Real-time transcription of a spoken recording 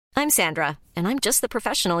I'm Sandra, and I'm just the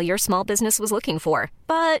professional your small business was looking for.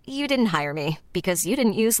 But you didn't hire me because you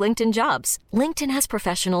didn't use LinkedIn Jobs. LinkedIn has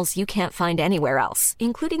professionals you can't find anywhere else,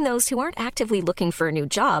 including those who aren't actively looking for a new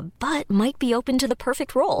job, but might be open to the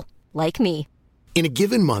perfect role, like me. In a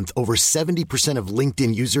given month, over 70% of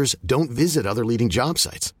LinkedIn users don't visit other leading job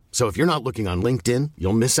sites. So if you're not looking on LinkedIn,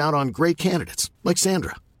 you'll miss out on great candidates like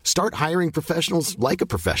Sandra. Start hiring professionals like a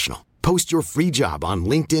professional. Post your free job on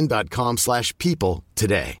linkedin.com/people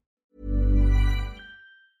today.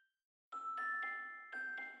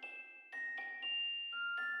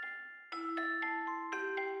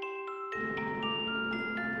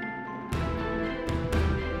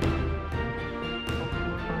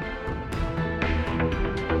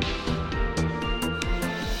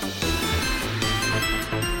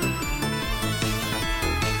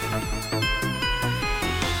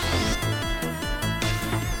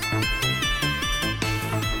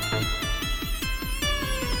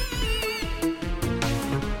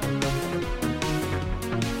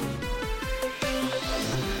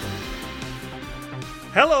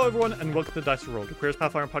 Hello everyone, and welcome to Dice Roll, the Queerest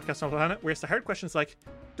Pathfinder podcast on the planet, where it's the hard questions like,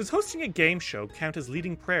 does hosting a game show count as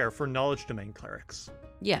leading prayer for knowledge domain clerics?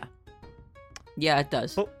 Yeah. Yeah, it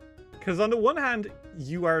does. Well, because on the one hand,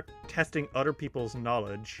 you are testing other people's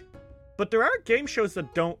knowledge, but there are game shows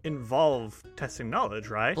that don't involve testing knowledge,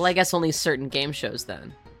 right? Well, I guess only certain game shows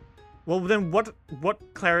then. Well, then what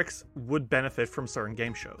clerics would benefit from certain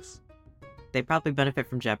game shows? They probably benefit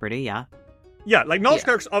from Jeopardy, yeah. Yeah, like knowledge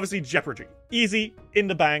clerics, obviously Jeopardy. Easy, in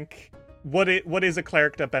the bank. What is a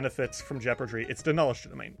cleric that benefits from Jeopardy? It's the knowledge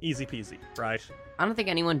domain. Easy peasy, right? I don't think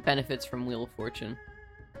anyone benefits from Wheel of Fortune.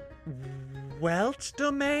 Wealth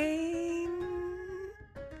domain?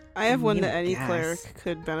 I have one that any cleric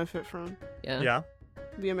could benefit from. Yeah. Yeah?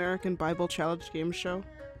 The American Bible Challenge game show.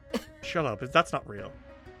 Shut up, that's not real.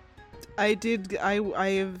 I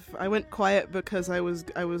went quiet because I was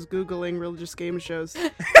Googling religious game shows.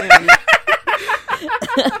 And,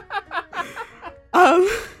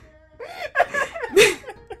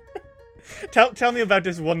 Tell me about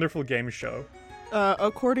this wonderful game show.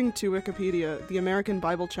 According to Wikipedia, the American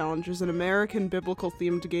Bible Challenge is an American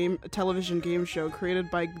biblical-themed television game show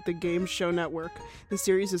created by the Game Show Network. The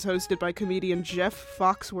series is hosted by comedian Jeff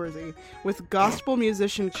Foxworthy with gospel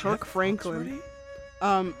musician Kirk Franklin.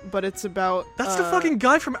 But it's about... That's the fucking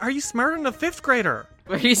guy from Are You Smarter Than a Fifth Grader?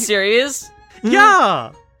 Are you serious?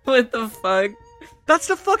 Yeah! What the fuck? That's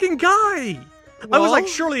the fucking guy! Well, I was like,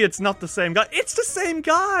 surely it's not the same guy. It's the same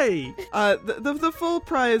guy! The full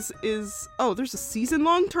prize is... Oh, there's a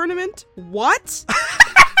season-long tournament? What?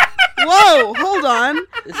 Whoa, hold on.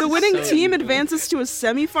 The winning team advances to a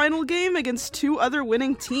semi-final game against two other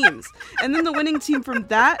winning teams. And then the winning team from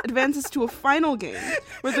that advances to a final game,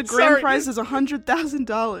 where the grand prize is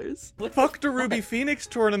 $100,000. Fuck the Ruby Phoenix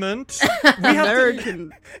tournament.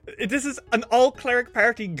 American. This is an all-cleric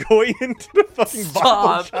party going into the fucking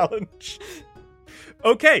Bible challenge.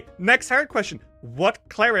 Okay, next hard question. What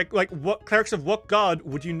clerics of what god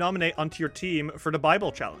would you nominate onto your team for the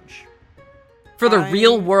Bible challenge? For the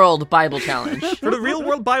real-world Bible challenge. For the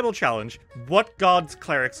real-world Bible challenge, what god's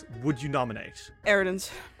clerics would you nominate? Eridan's.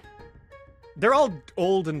 They're all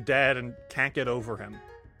old and dead and can't get over him.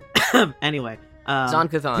 Anyway.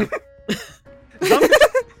 Zon-Kuthon.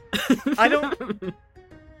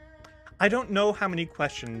 I don't know how many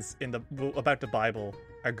questions about the Bible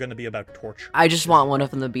are going to be about torture. I just want one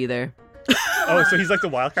of them to be there. Oh, so he's like the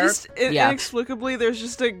wild card? Inexplicably, there's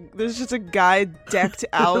just a guy decked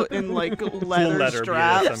out in like leather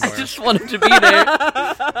straps. I just want him to be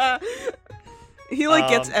there. He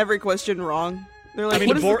gets every question wrong. They're like,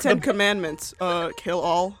 what is the Ten Commandments? Kill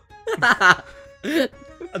all.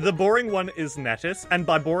 The boring one is Nettis, and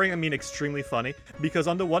by boring I mean extremely funny, because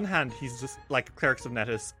on the one hand, he's just like clerics of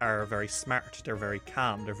Nettis are very smart, they're very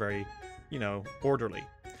calm, they're very, orderly.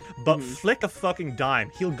 But flick a fucking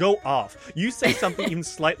dime, he'll go off. You say something even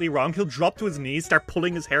slightly wrong, he'll drop to his knees, start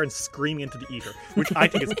pulling his hair and screaming into the ether, which I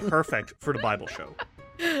think is perfect for the Bible show.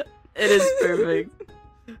 It is perfect.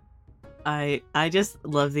 I just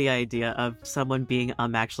love the idea of someone being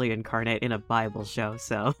actually incarnate in a Bible show,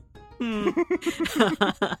 so...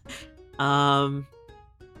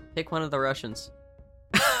 Pick one of the Russians.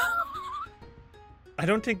 I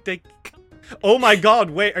don't think they... Oh my god,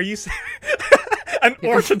 wait, are you saying... An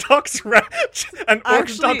Orthodox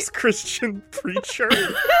Christian preacher.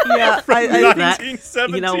 Yeah, from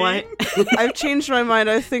 1917. You know what? I've changed my mind.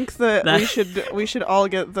 I think that we should all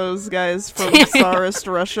get those guys from Tsarist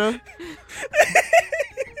Russia.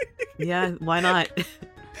 Yeah, why not?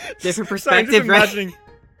 Different perspective, right?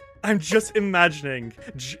 I'm just imagining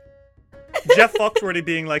Jeff Foxworthy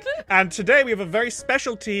being like, and today we have a very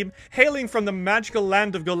special team hailing from the magical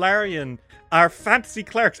land of Golarion, our fantasy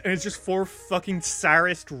clerks, and it's just 4 fucking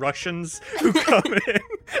Tsarist Russians who come in,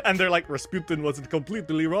 and they're like, Rasputin wasn't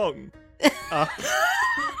completely wrong.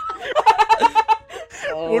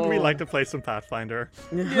 Would we like to play some Pathfinder?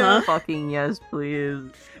 Fucking yes, please.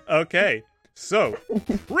 Okay, so,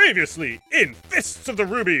 previously in Fists of the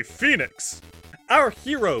Ruby Phoenix, our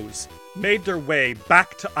heroes made their way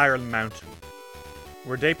back to Iron Mountain,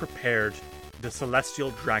 where they prepared the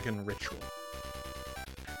Celestial Dragon Ritual.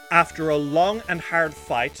 After a long and hard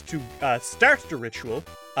fight to start the ritual,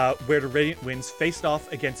 where the Radiant Winds faced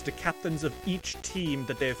off against the captains of each team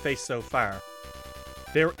that they have faced so far,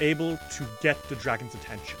 they were able to get the dragon's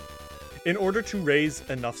attention. In order to raise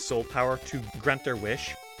enough soul power to grant their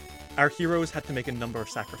wish, our heroes had to make a number of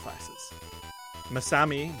sacrifices.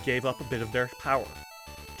 Masami gave up a bit of their power.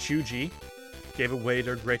 Chuji gave away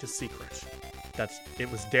their greatest secret, that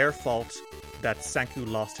it was their fault that Sanku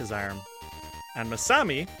lost his arm. And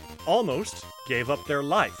Masami almost gave up their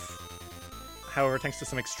life. However, thanks to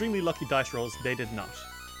some extremely lucky dice rolls, they did not.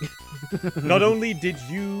 Not only did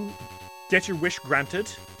you get your wish granted,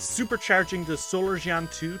 supercharging the Solar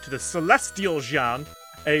Jian 2 to the Celestial Jian,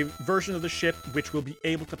 a version of the ship which will be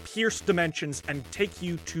able to pierce dimensions and take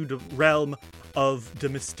you to the realm of the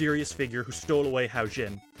mysterious figure who stole away Hao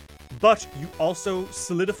Jin. But you also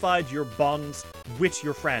solidified your bonds with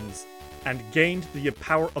your friends and gained the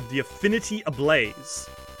power of the Affinity Ablaze.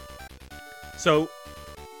 So,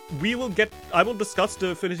 I will discuss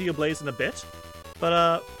the Affinity Ablaze in a bit,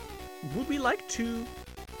 but would we like to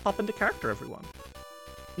hop into character, everyone?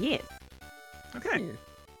 Yes. Okay. Yeah.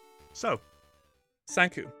 So,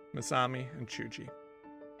 Sanku, Masami, and Chuji.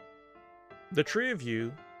 The 3 of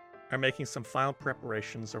you are making some final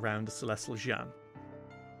preparations around the Celestial Jian.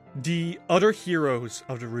 The other heroes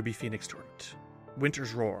of the Ruby Phoenix tournament,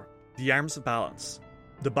 Winter's Roar, the Arms of Balance,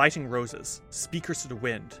 the Biting Roses, Speakers to the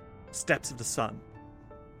Wind, Steps of the Sun,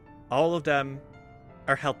 all of them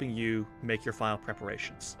are helping you make your final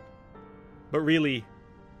preparations. But really,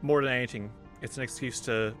 more than anything, it's an excuse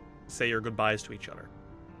to say your goodbyes to each other.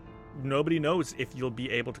 Nobody knows if you'll be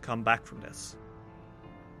able to come back from this.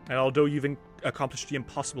 And although you've accomplished the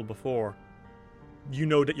impossible before, you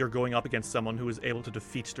know that you're going up against someone who is able to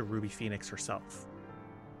defeat the Ruby Phoenix herself.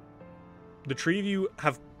 The 3 of you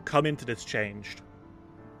have come into this changed.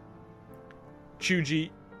 Chuji,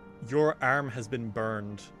 your arm has been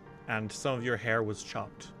burned, and some of your hair was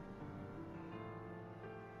chopped.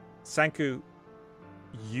 Sanku,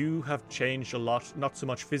 you have changed a lot, not so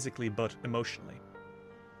much physically, but emotionally.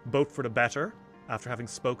 Both for the better, after having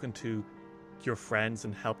spoken to your friends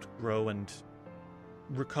and helped grow and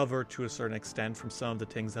recover to a certain extent from some of the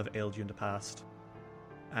things that have ailed you in the past.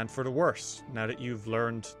 And for the worse, now that you've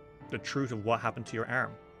learned the truth of what happened to your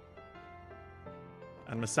arm.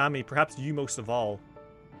 And Masami, perhaps you most of all,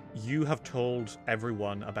 you have told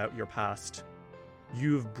everyone about your past.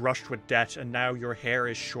 You've brushed with debt, and now your hair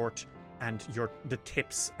is short and the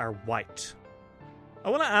tips are white. I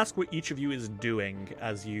want to ask what each of you is doing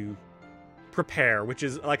as you prepare, which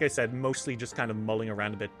is, like I said, mostly just kind of mulling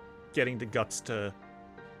around a bit, getting the guts to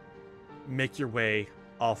make your way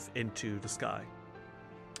off into the sky.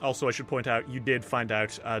 Also, I should point out, you did find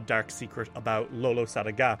out a dark secret about Lolo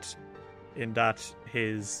Sadagat, in that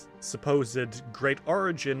his supposed great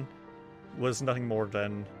origin was nothing more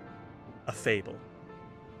than a fable.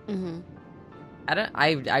 Mm-hmm.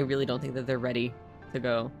 I really don't think that they're ready to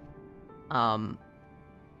go. And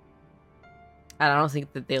I don't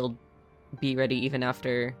think that they'll be ready even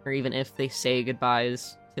after, or even if they say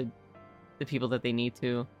goodbyes to the people that they need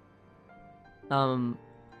to.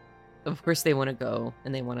 Of course they want to go,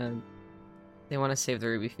 and they want to save the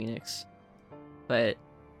Ruby Phoenix, but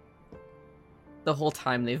the whole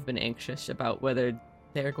time they've been anxious about whether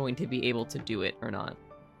they're going to be able to do it or not.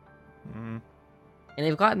 Mm-hmm. And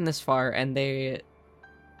they've gotten this far, and they're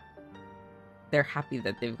happy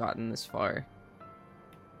that they've gotten this far.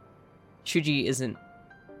 Shuji isn't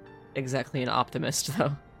exactly an optimist,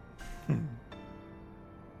 though. And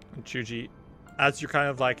Chuji, as you're kind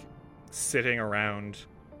of like sitting around,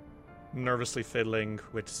 nervously fiddling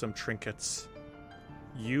with some trinkets,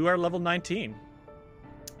 you are level 19.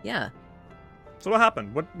 Yeah. So what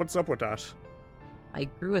happened? What's up with that? I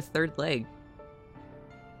grew a 3rd leg.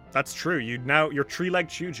 That's true. You're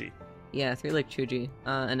tree-legged Chuji. Yeah, 3-leg Chuji.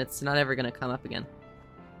 And it's not ever gonna come up again.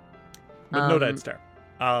 But no Dead Star.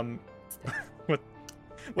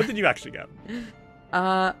 What did you actually get?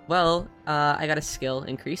 Well, I got a skill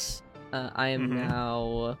increase. I am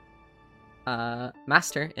now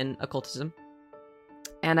master in occultism.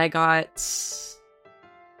 And I got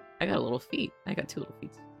I got a little feat. I got 2 little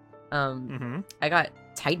feats. Mm-hmm. I got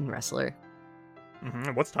Titan Wrestler.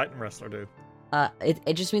 Mm-hmm. What's Titan Wrestler do?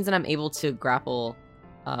 It just means that I'm able to grapple,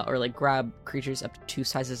 or like grab creatures up to 2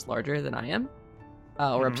 sizes larger than I am,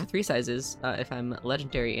 or up to 3 sizes if I'm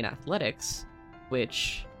legendary in athletics,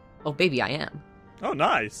 which, oh baby, I am. Oh,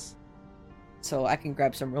 nice. So I can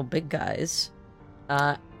grab some real big guys.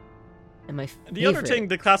 And my favorite... The other thing,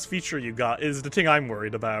 the class feature you got, is the thing I'm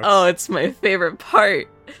worried about. Oh, it's my favorite part.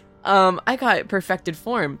 I got Perfected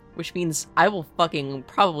Form, which means I will fucking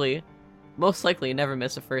probably, most likely, never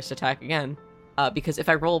miss a first attack again. Because if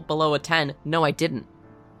I roll below a 10, no, I didn't.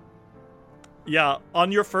 Yeah,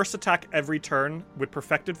 on your first attack every turn with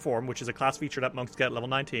Perfected Form, which is a class feature that monks get at level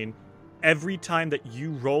 19, every time that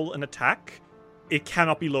you roll an attack, it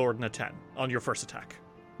cannot be lower than a 10 on your first attack.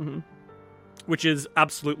 Mm-hmm. Which is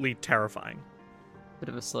absolutely terrifying. Bit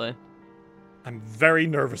of a slay. I'm very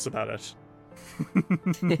nervous about it.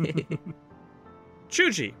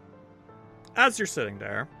 Chuji, as you're sitting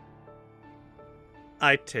there,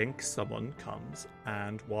 I think someone comes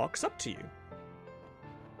and walks up to you.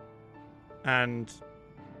 And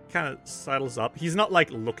kind of sidles up. He's not,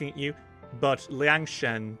 like, looking at you, but Liang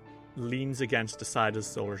Shen leans against the side of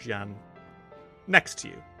Soljian next to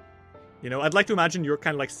you. You know, I'd like to imagine you're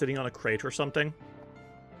kind of, like, sitting on a crate or something.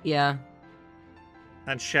 Yeah.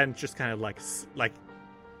 And Shen just kind of, like,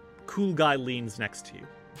 cool guy leans next to you.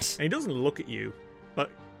 And he doesn't look at you, but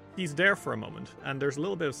he's there for a moment, and there's a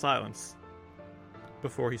little bit of silence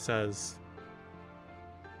before he says,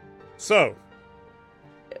 "So."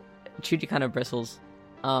 Chuji kind of bristles.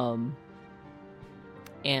 And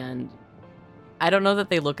I don't know that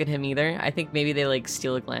they look at him either. I think maybe they, like,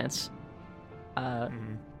 steal a glance.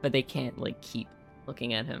 But they can't, like, keep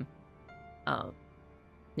looking at him.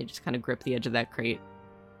 They just kind of grip the edge of that crate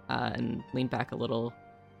and lean back a little.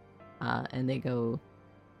 And they go,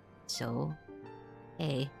 "So,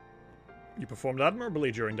 hey." "You performed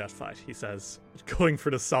admirably during that fight," he says, going for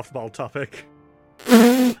the softball topic.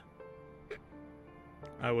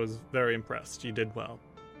 "I was very impressed. You did well."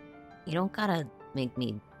 You don't gotta make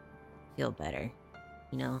me feel better,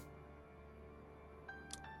 you know?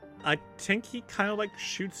 I think he kind of, like,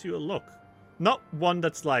 shoots you a look. Not one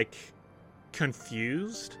that's, like,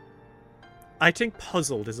 confused. I think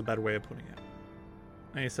puzzled is a better way of putting it.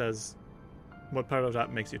 And he says, "What part of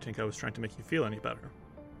that makes you think I was trying to make you feel any better?"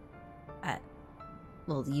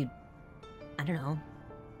 Well, I don't know.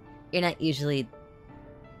 You're not usually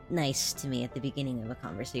nice to me at the beginning of a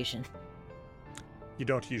conversation. "You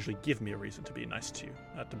don't usually give me a reason to be nice to you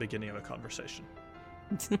at the beginning of a conversation."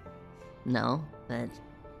 No, but...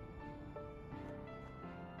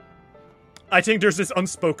 I think there's this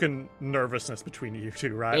unspoken nervousness between you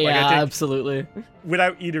two, right? Yeah, like, I think absolutely.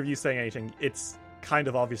 without either of you saying anything, it's kind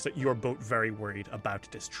of obvious that you're both very worried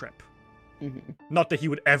about this trip. Mm-hmm. Not that he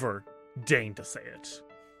would ever deign to say it.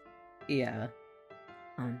 Yeah.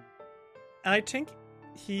 And I think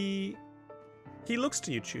he looks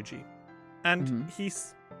to you, Chuji, and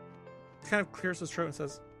he's kind of clears his throat and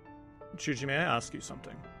says, "Chuji, may I ask you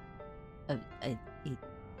something?"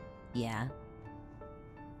 Yeah.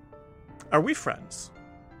 "Are we friends?"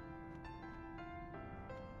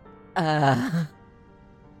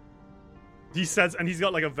 He says, and he's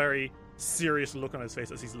got, like, a very serious look on his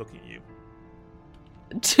face as he's looking at you.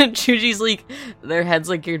 Chuji's, like, their heads,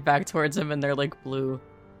 like, geared back towards him, and they're, like, blue.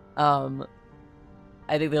 I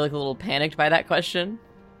think they look a little panicked by that question.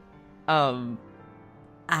 Are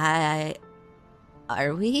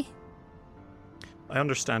we? I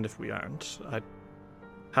understand if we aren't. I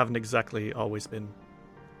haven't exactly always been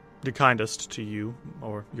the kindest to you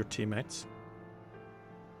or your teammates.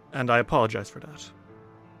 And I apologize for that.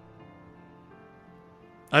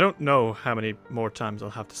 I don't know how many more times I'll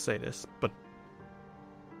have to say this, but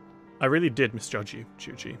I really did misjudge you,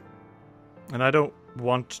 Chuji. And I don't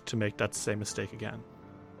want to make that same mistake again.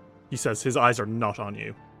 He says his eyes are not on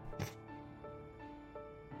you.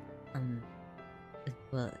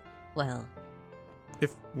 Well...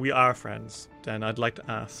 If we are friends, then I'd like to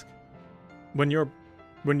ask, when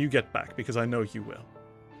you get back, because I know you will.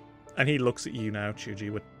 And he looks at you now, Chuji,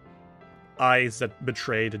 with eyes that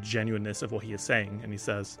betray the genuineness of what he is saying, and he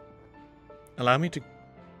says, Allow me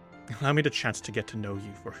the chance to get to know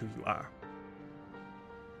you for who you are.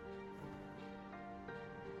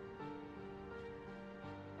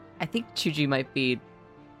 I think Chuji might be...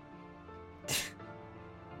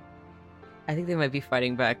 I think they might be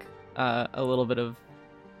fighting back a little bit of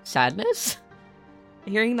sadness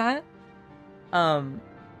hearing that.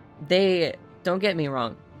 They, don't get me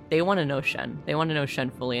wrong, they want to know Shen. They want to know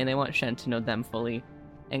Shen fully, and they want Shen to know them fully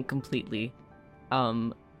and completely.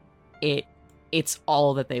 It it's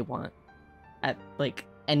all that they want at, like,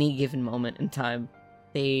 any given moment in time.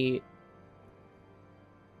 They...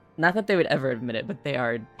 Not that they would ever admit it, but they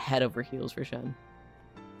are head over heels for Shen.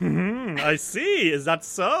 I see. Is that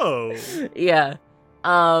so? Yeah.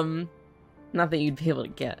 Not that you'd be able to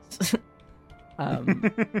guess.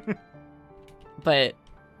 But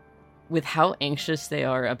with how anxious they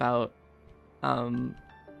are about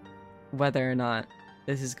whether or not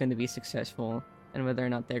this is going to be successful and whether or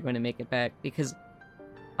not they're going to make it back, because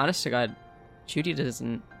honest to God, Chuji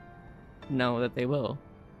doesn't know that they will.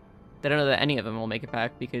 They don't know that any of them will make it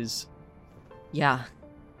back because, yeah.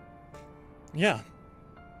 Yeah.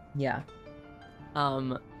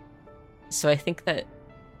 So I think that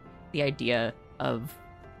the idea of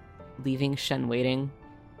leaving Shen waiting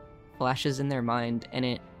flashes in their mind, and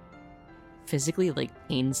it physically, like,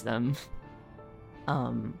 pains them.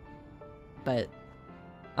 But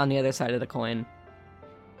on the other side of the coin,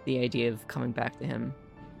 the idea of coming back to him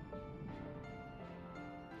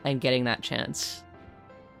and getting that chance,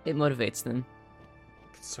 it motivates them.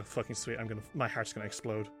 It's so fucking sweet. My heart's gonna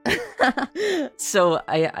explode. So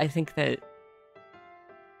I think that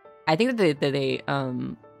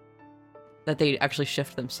they actually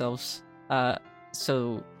shift themselves,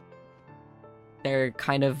 so they're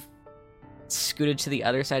kind of scooted to the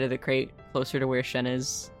other side of the crate, closer to where Shen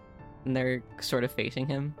is, and they're sort of facing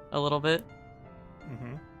him a little bit.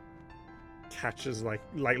 Mm-hmm. Catches, like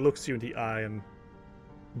looks you in the eye, and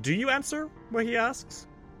do you answer what he asks?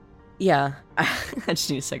 Yeah, I just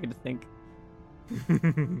need a second to think.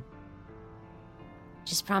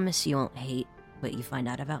 Just promise you won't hate what you find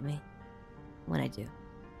out about me. When I do,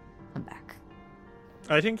 come back.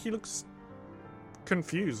 I think he looks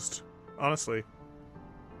confused, honestly.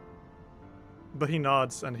 But he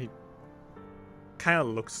nods and he kind of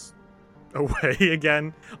looks away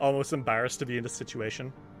again, almost embarrassed to be in this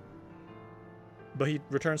situation. But he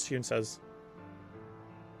returns to you and says,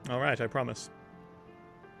 "All right, I promise."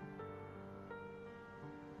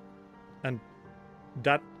 And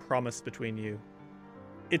that promise between you,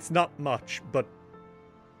 it's not much, but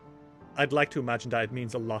I'd like to imagine that it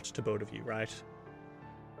means a lot to both of you, right?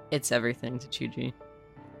 It's everything to Chuji.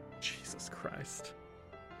 Jesus Christ.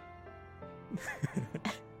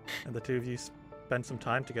 And the two of you spend some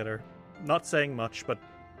time together. Not saying much, but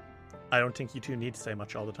I don't think you two need to say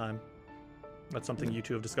much all the time. That's something you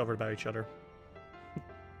two have discovered about each other.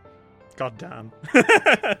 God damn.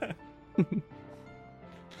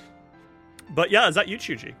 But yeah, is that you,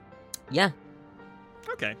 Chuji? Yeah.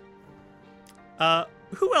 Okay.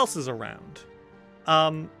 Who else is around?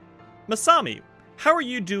 Masami, how are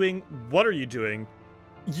you doing? What are you doing?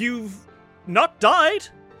 You've not died,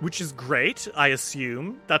 which is great, I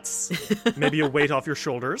assume. That's maybe a weight off your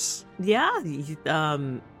shoulders. Yeah,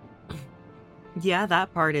 yeah,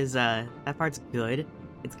 that part's good.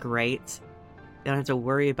 It's great. They don't have to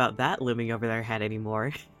worry about that looming over their head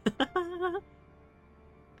anymore.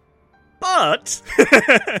 But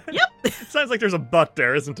Yep. Sounds like there's a but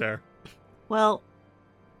there, isn't there? Well,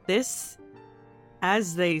 this,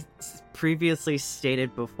 as they previously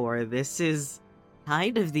stated before, this is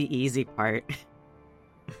kind of the easy part.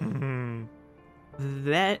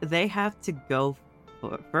 That they have to go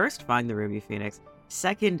first, find the Ruby Phoenix.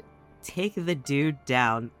 Second, take the dude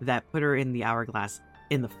down that put her in the hourglass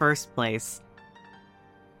in the first place.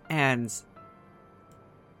 And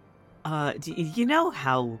do you know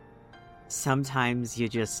how sometimes you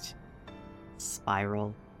just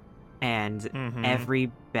spiral, and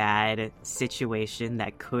every bad situation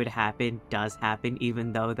that could happen does happen,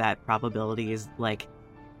 even though that probability is like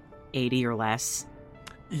 80 or less?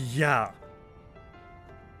 Yeah.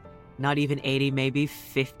 Not even 80, maybe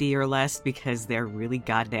 50 or less, because they're really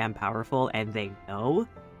goddamn powerful and they know.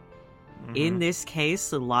 In this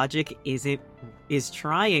case, the logic is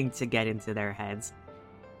trying to get into their heads,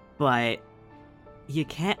 but you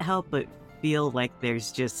can't help but feel like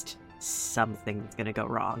there's just something that's gonna go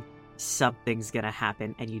wrong. Something's gonna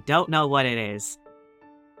happen, and you don't know what it is.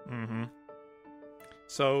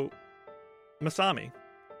 So, Masami.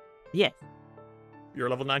 Yes. You're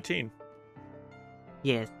level 19.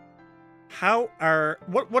 Yes. What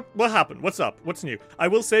happened? What's up? What's new? I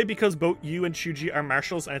will say, because both you and Shuji are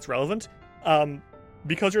marshals and it's relevant,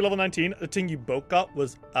 because you're level 19, the thing you both got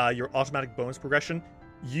was your automatic bonus progression.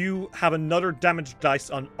 You have another damage dice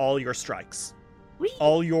on all your strikes. Whee!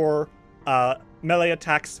 All your melee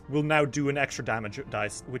attacks will now do an extra damage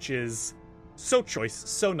dice, which is so choice,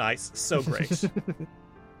 so nice, so great.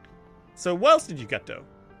 So what else did you get, though?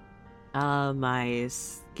 My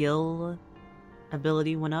skill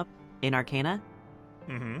ability went up in Arcana.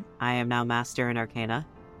 I am now master in Arcana.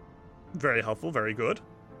 Very helpful, very good.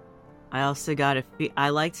 I also got I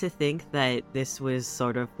like to think that this was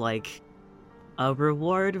sort of like a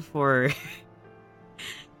reward for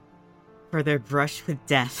for their brush with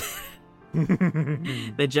death.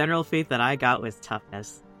 The general feat that I got was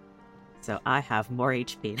toughness. So I have more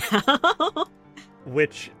HP now.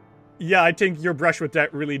 Which, yeah, I think your brush with death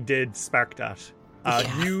really did spark that. I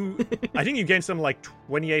think you gained something like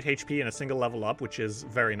 28 HP in a single level up, which is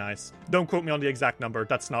very nice. Don't quote me on the exact number.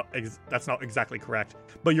 That's not exactly correct.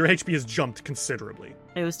 But your HP has jumped considerably.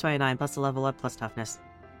 It was 29 plus a level up plus toughness.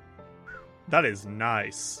 That is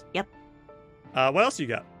nice. Yep. What else you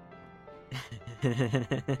got?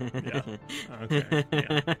 Yeah. Okay.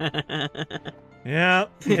 Yeah.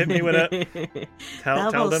 Hit me with it.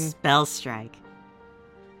 Tell them. Spell strike.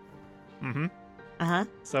 Mm-hmm. Uh-huh.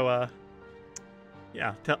 So,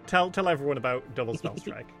 yeah. Tell everyone about double spell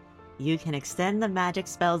strike. You can extend the magic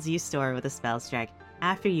spells you store with a spell strike.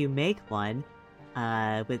 After you make one,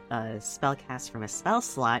 with a spell cast from a spell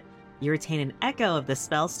slot, you retain an echo of the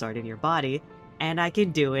spell stored in your body, and I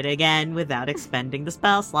can do it again without expending the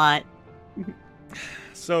spell slot.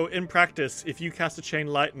 So, in practice, if you cast a Chain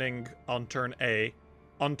Lightning on turn A,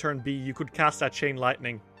 on turn B, you could cast that Chain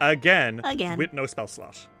Lightning again. With no spell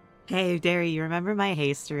slot. Hey, Derry, you remember my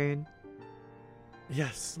haste rune?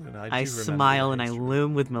 Yes, Luna, I smile and I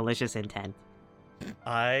loom with malicious intent.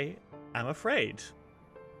 I am afraid.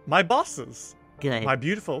 My bosses. Good. My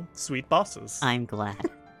beautiful, sweet bosses. I'm glad.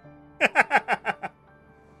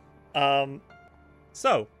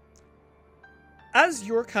 So, as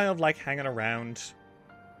you're kind of like hanging around,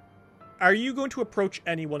 are you going to approach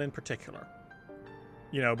anyone in particular?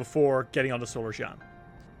 You know, before getting onto Solar Jean?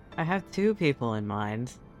 I have two people in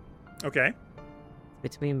mind. Okay.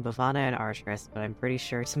 Between Bavana and Arshris, but I'm pretty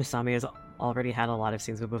sure Misami has already had a lot of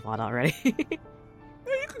scenes with Bavana already. Yeah,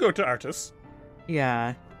 you can go to Artis.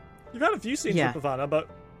 Yeah. You've had a few scenes with Bavana, but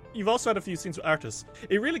you've also had a few scenes with Artis.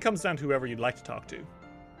 It really comes down to whoever you'd like to talk to.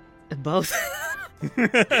 Both.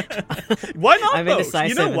 Why not I'm both? indecisive,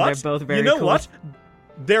 You know what? they're both very You know cool. what?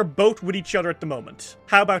 They're both with each other at the moment.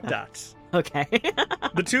 How about that? Okay.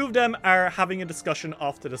 The two of them are having a discussion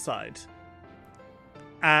off to the side.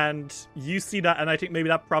 And you see that, and I think maybe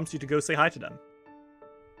that prompts you to go say hi to them.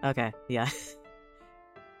 Okay, yeah.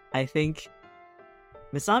 I think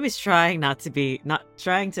Masami's trying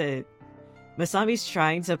Masami's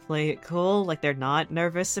trying to play it cool, like they're not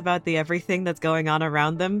nervous about the everything that's going on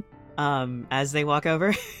around them, as they walk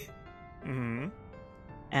over. Mm-hmm.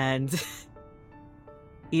 And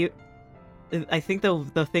I think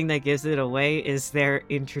the thing that gives it away is their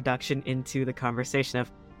introduction into the conversation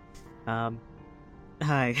of,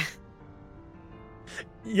 hi.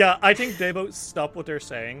 Yeah, I think they both stop what they're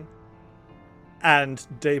saying, and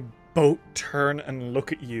they both turn and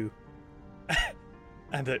look at you.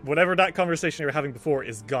 And whatever that conversation they were having before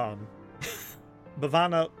is gone.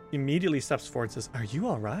 Bavana immediately steps forward and says, "Are you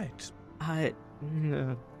alright?"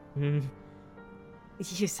 You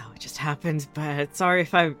saw what just happened, but sorry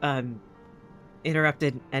if I,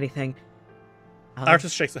 interrupted anything.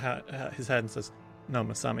 Artis shakes his head and says, "No,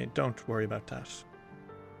 Masami, don't worry about that.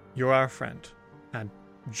 You're our friend, and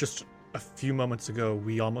just a few moments ago,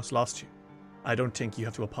 we almost lost you. I don't think you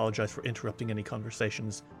have to apologize for interrupting any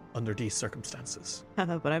conversations under these circumstances."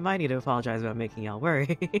 But I might need to apologize about making y'all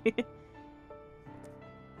worry.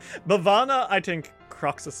 Bavana, I think,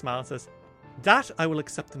 crocks a smile and says, "That I will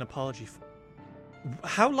accept an apology for.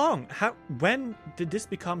 How long? When did this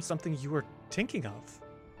become something you were thinking of?"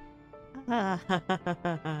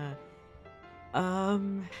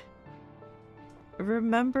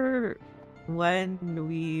 Remember when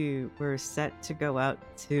we were set to go out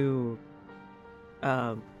to,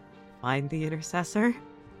 find the Intercessor?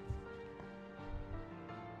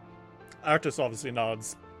 Artis obviously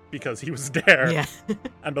nods because he was there. Yeah.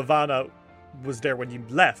 And Bavana was there when you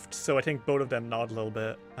left, so I think both of them nod a little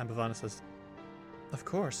bit. And Bavana says, "Of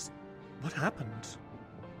course. What happened?"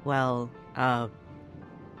 Well,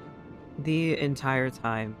 the entire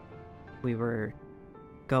time we were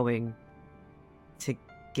going to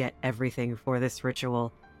get everything for this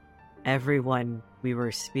ritual, everyone we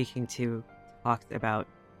were speaking to talked about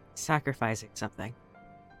sacrificing something.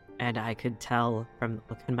 And I could tell from the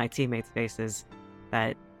look on my teammates' faces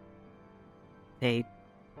that they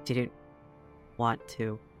didn't want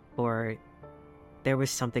to, or there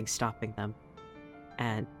was something stopping them.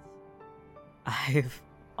 And I've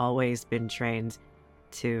always been trained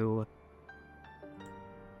to,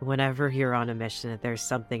 whenever you're on a mission and there's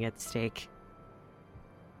something at stake,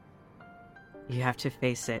 you have to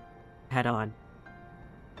face it head on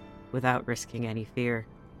without risking any fear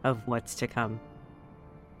of what's to come.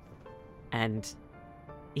 And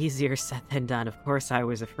easier said than done. Of course I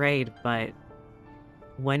was afraid, but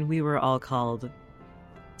when we were all called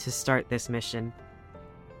to start this mission,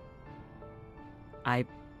 I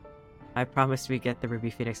promised we'd get the Ruby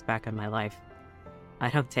Phoenix back on my life. I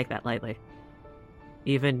don't take that lightly.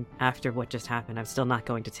 Even after what just happened, I'm still not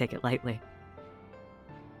going to take it lightly.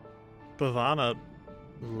 Bhavana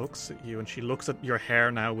looks at you, and she looks at your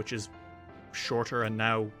hair now, which is shorter, and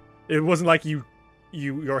now it wasn't like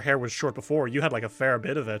your hair was short before. You had like a fair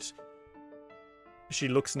bit of it. She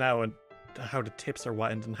looks now at how the tips are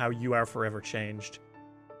widened and how you are forever changed,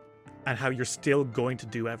 and how you're still going to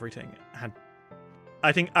do everything. And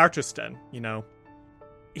I think Artiston,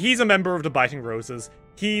 he's a member of the Biting Roses.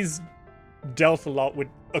 He's dealt a lot with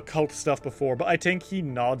occult stuff before, but I think he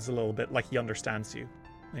nods a little bit like he understands you.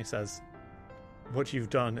 And he says, what you've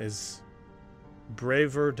done is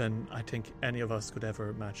braver than I think any of us could ever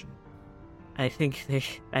imagine. I think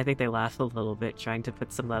they laugh a little bit, trying to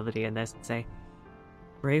put some levity in this and say,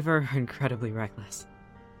 braver or incredibly reckless?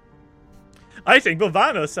 I think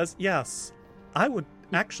Bhavana says, yes, I would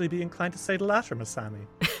actually be inclined to say the latter, Masami.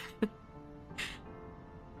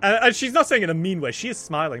 And she's not saying it in a mean way. She is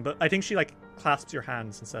smiling, but I think she clasps your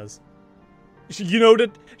hands and says, that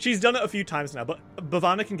she's done it a few times now, but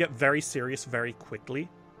Bhavana can get very serious very quickly.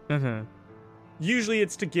 Mm-hmm. Usually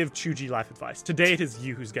it's to give Chuji life advice. Today it is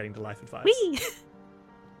you who's getting the life advice. Whee!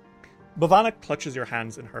 Bhavana clutches your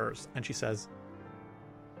hands in hers, and she says,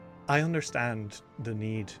 I understand the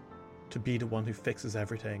need to be the one who fixes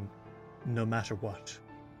everything, no matter what.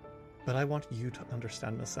 But I want you to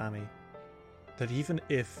understand, Masami, that even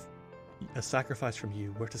if a sacrifice from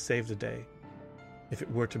you were to save the day, if it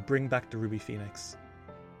were to bring back the Ruby Phoenix,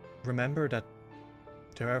 remember that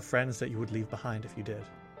there are friends that you would leave behind if you did.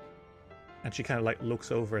 And she kind of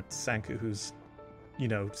looks over at Sanku, who's,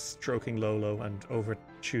 stroking Lolo, and over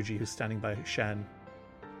at Chuji, who's standing by Shen.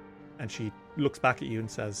 And she looks back at you and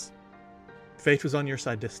says, fate was on your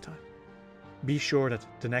side this time. Be sure that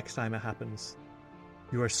the next time it happens,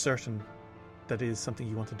 you are certain that it is something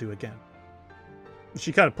you want to do again.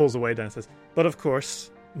 She kind of pulls away then and says, but of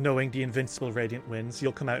course, knowing the invincible Radiant Winds,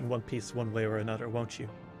 you'll come out in one piece one way or another, won't you?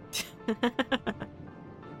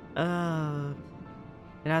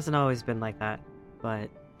 It hasn't always been like that, but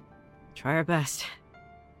try our best.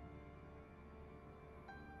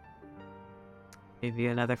 Maybe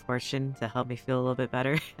another fortune to help me feel a little bit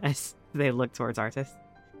better as they look towards Artis.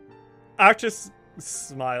 Artis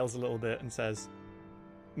smiles a little bit and says,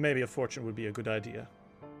 maybe a fortune would be a good idea.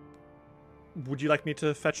 Would you like me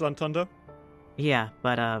to fetch Lantondo? Yeah,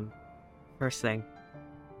 but first thing.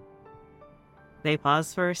 They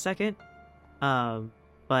pause for a second,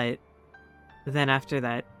 but then after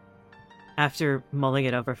that, after mulling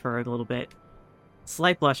it over for a little bit,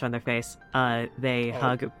 slight blush on their face, they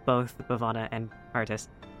hug both Bhavana and Artis.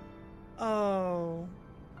 Oh.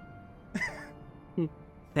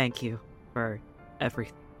 Thank you for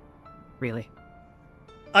everything. Really.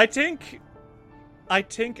 I think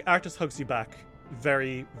Artis hugs you back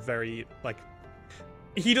very, very,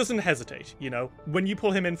 he doesn't hesitate, When you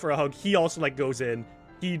pull him in for a hug, he also, goes in.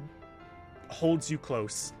 He holds you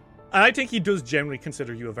close. And I think he does generally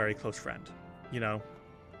consider you a very close friend,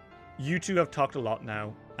 You two have talked a lot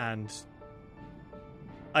now, and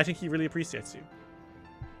I think he really appreciates you.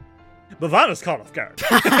 Bhavana's caught off guard.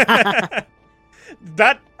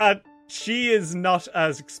 She is not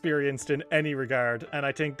as experienced in any regard, and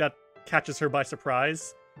I think that catches her by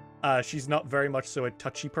surprise. She's not very much so a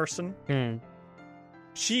touchy person.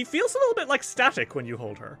 She feels a little bit like static when you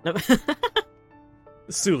hold her.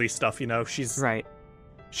 Suli stuff, She's right.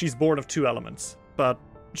 She's born of two elements, but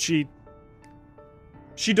she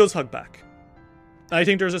does hug back. I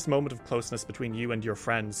think there's this moment of closeness between you and your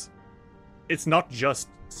friends. It's not just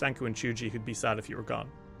Sanku and Chuji who'd be sad if you were gone.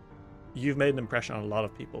 You've made an impression on a lot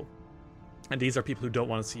of people, and these are people who don't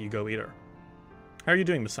want to see you go either. How are you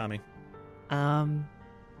doing, Masami?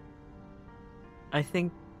 I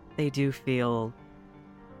think they do feel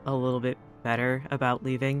a little bit better about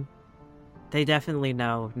leaving. They definitely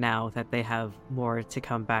know now that they have more to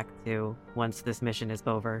come back to once this mission is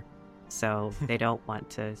over, so they don't want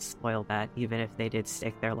to spoil that, even if they did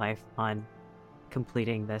stake their life on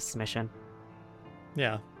completing this mission.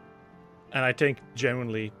 Yeah. And I think,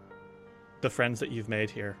 genuinely, the friends that you've made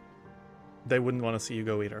here, they wouldn't want to see you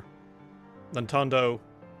go either. Lantondo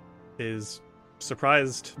is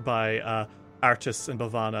surprised by Artis and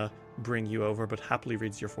Bhavana bring you over, but happily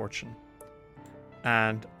reads your fortune.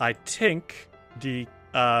 And I think the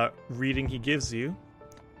reading he gives you,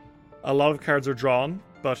 a lot of cards are drawn,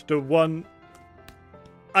 but the one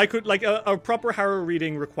I could, a proper Harrow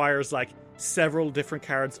reading requires, several different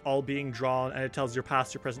cards all being drawn, and it tells your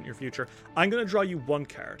past, your present, your future. I'm going to draw you one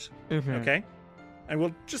card, okay? And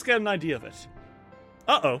we'll just get an idea of it.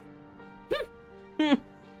 Uh-oh.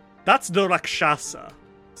 That's the Rakshasa.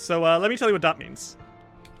 So let me tell you what that means.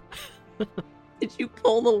 Did you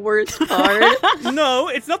pull the worst card? No,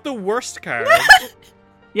 it's not the worst card.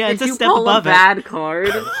 Yeah, it's Did a you step pull above a it. bad card?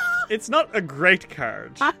 It's not a great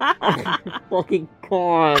card. Fucking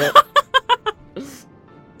god.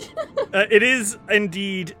 It is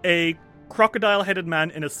indeed a crocodile-headed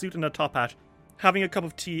man in a suit and a top hat, having a cup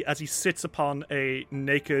of tea as he sits upon a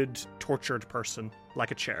naked, tortured person,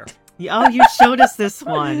 like a chair. Oh, you showed us this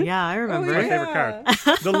one. Yeah, I remember. My favorite card.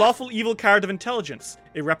 The lawful evil card of intelligence.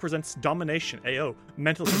 It represents domination, AO,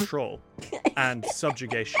 mental control, and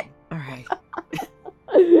subjugation. All right.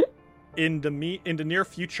 In the near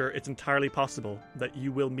future, it's entirely possible that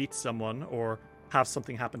you will meet someone or have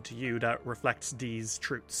something happen to you that reflects these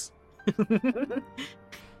truths.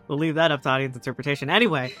 We'll leave that up to audience interpretation.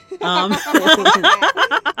 Anyway, I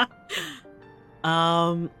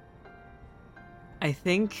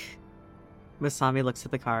think Masami looks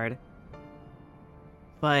at the card,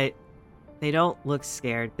 but they don't look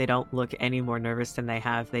scared. They don't look any more nervous than they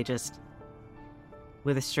have. They just,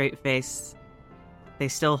 with a straight face, they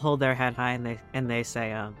still hold their head high and they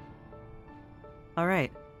say, all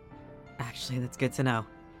right. Actually, that's good to know.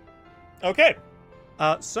 Okay.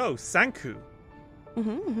 So, Sanku,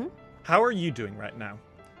 Mm-hmm. how are you doing right now?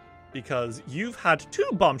 Because you've had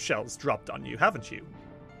 2 bombshells dropped on you, haven't you?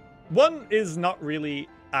 One is not really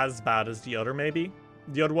as bad as the other, maybe.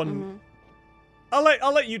 The other one, I'll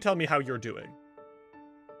let you tell me how you're doing.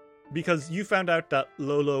 Because you found out that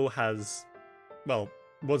Lolo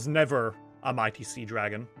was never a mighty sea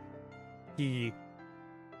dragon. He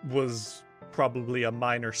was probably a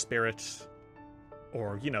minor spirit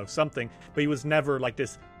or, something, but he was never like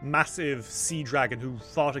this massive sea dragon who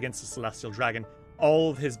fought against the celestial dragon. All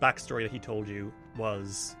of his backstory that he told you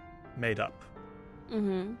was made up.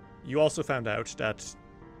 Mm-hmm. You also found out that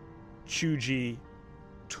Chuji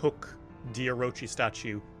took the Orochi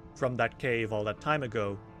statue from that cave all that time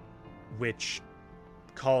ago, which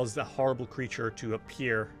caused a horrible creature to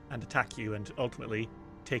appear and attack you and ultimately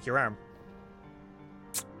take your arm.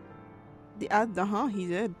 He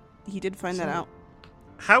did. He did find that out.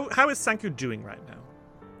 How is Sanku doing right now?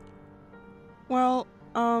 Well,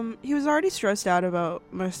 he was already stressed out about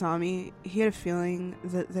Masami. He had a feeling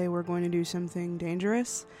that they were going to do something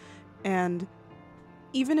dangerous, and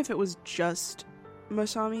even if it was just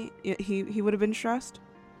Masami, he would have been stressed.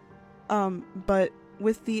 But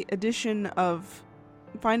with the addition of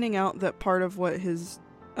finding out that part of what his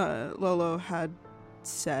Lolo had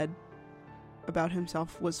said about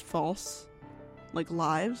himself was false, like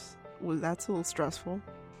lies, that's a little stressful.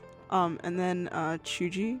 And then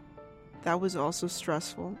Chuji, that was also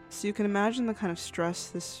stressful. So you can imagine the kind of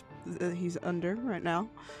stress that he's under right now.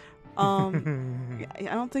 I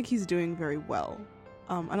don't think he's doing very well.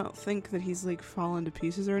 I don't think that he's like fallen to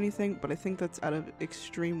pieces or anything, but I think that's out of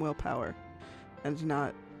extreme willpower and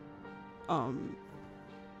not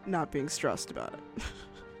being stressed about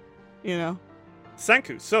it.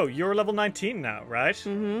 Sanku, so you're level 19 now, right?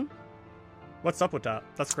 Mm-hmm. What's up with that?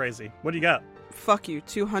 That's crazy. What do you got? Fuck you,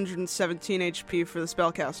 217 HP for the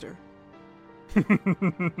spellcaster.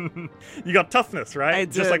 You got toughness, right? I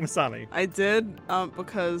did. Just like Masami. I did,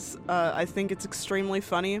 because I think it's extremely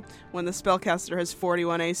funny when the spellcaster has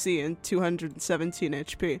 41 AC and 217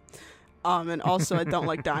 HP. And also I don't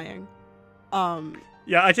like dying.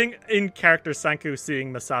 Yeah, I think in character, Sanku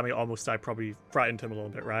seeing Masami almost die probably frightened him a little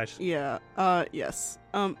bit, right? Yeah, yes.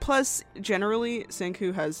 Plus, generally,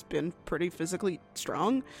 Sanku has been pretty physically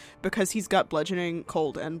strong because he's got bludgeoning,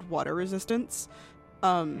 cold, and water resistance.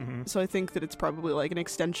 So I think that it's probably like an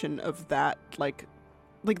extension of that, like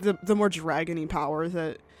the more dragony power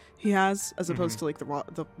that he has, as opposed to like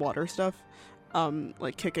the water stuff,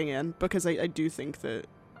 like kicking in, because I do think that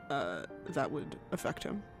that would affect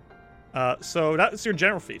him. So that's your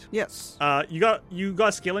general feat. Yes. You got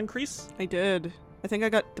a skill increase? I did. I think I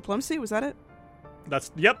got diplomacy, was that it?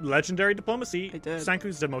 Yep, legendary diplomacy. I did.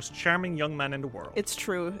 Sanku's the most charming young man in the world. It's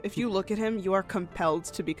true. If you look at him, you are compelled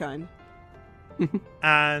to be kind.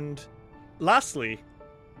 And lastly,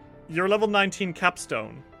 your level 19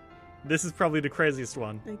 capstone. This is probably the craziest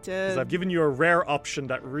one. I did. Because I've given you a rare option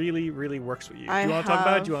that really, really works with you. Do you want to talk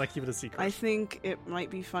about it? Or do you want to keep it a secret? I think it might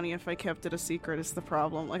be funny if I kept it a secret is the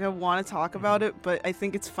problem. Like, I want to talk about it, but I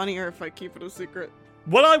think it's funnier if I keep it a secret.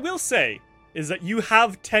 What I will say is that you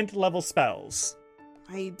have 10th level spells.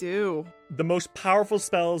 I do. The most powerful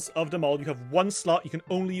spells of them all. You have one slot. You can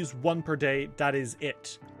only use one per day. That is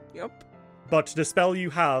it. Yep. but the spell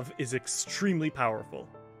you have is extremely powerful.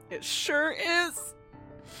 It sure is.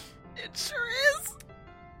 It sure is.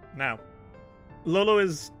 Now, Lolo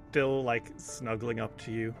is still, like, snuggling up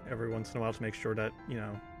to you every once in a while to make sure that,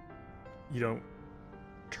 you don't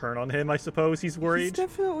turn on him, I suppose. He's worried. He's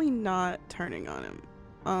definitely not turning on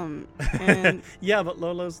him. And yeah, but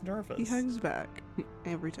Lolo's nervous. he hugs back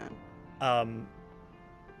every time.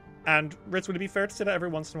 And Ritz, would it be fair to say that every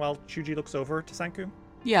once in a while Chuji looks over to Sanku?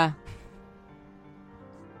 Yeah.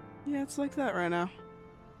 Yeah, it's like that right now.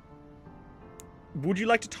 Would you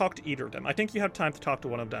like to talk to either of them? I think you have time to talk to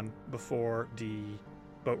one of them before the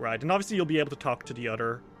boat ride. And obviously you'll be able to talk to the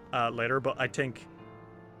other later, but I think...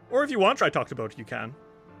 Or if you want to try to talk to both, you can.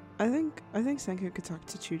 I think Senku could talk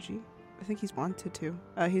to Chuji. I think he's wanted to.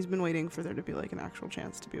 He's been waiting for there to be, like, an actual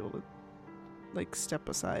chance to be able to, like, step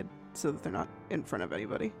aside so that they're not in front of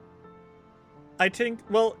anybody. I think...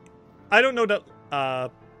 Well, I don't know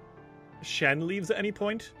that Shen leaves at any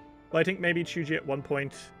point, but I think maybe Chuji at one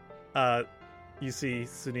point... you see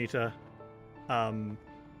Sunita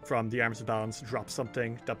from the Arms of Balance drop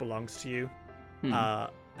something that belongs to you.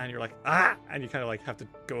 And you're like, ah! And you kind of like have to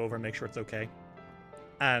go over and make sure it's okay.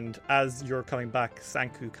 And as you're coming back,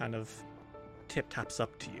 Sanku kind of tip-taps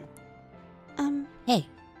up to you. Hey.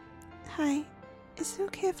 Hi. Is it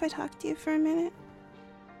okay if I talk to you for a minute?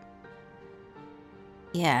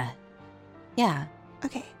 Yeah. Yeah,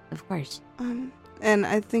 Okay. of course. And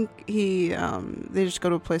I think they just go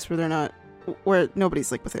to a place where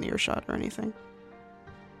nobody's, like, within earshot or anything.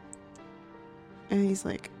 And he's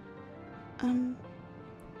like, I'm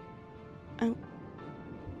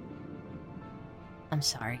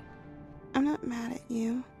sorry. I'm not mad at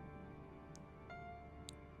you.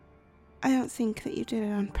 I don't think that you did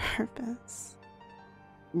it on purpose.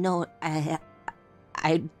 No, I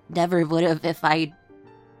never would have if I...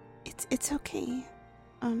 It's okay.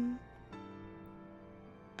 I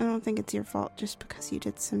don't think it's your fault just because you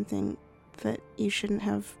did something that you shouldn't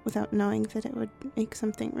have without knowing that it would make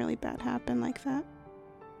something really bad happen like that.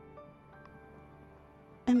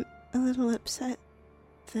 I'm a little upset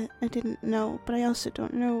that I didn't know, but I also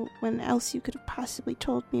don't know when else you could have possibly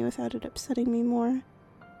told me without it upsetting me more.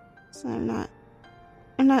 So I'm not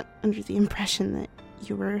under the impression that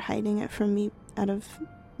you were hiding it from me out of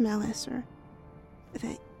malice or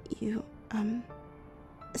that you,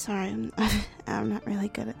 sorry, I'm not really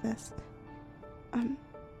good at this.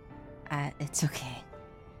 It's okay.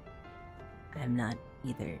 I'm not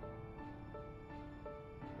either.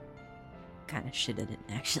 Kind of shit at it,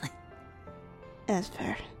 actually. That's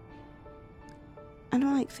fair. I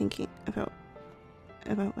don't like thinking about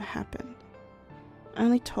what happened. I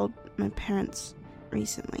only told my parents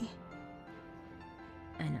recently.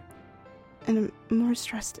 I know. And I'm more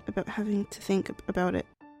stressed about having to think about it,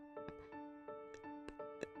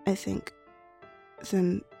 I think,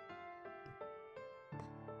 than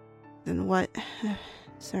what...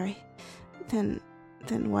 sorry. Than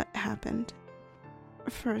what happened.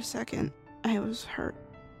 For a second, I was hurt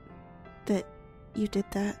that you did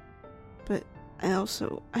that, but I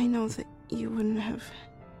know that you wouldn't have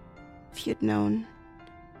if you'd known.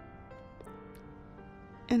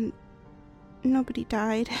 And nobody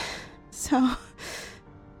died, so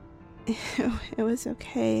it was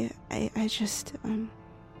okay. I just don't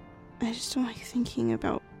like thinking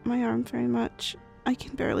about my arm very much. I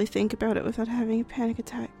can barely think about it without having a panic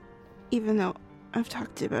attack, even though I've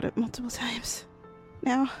talked about it multiple times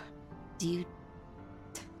now. Do you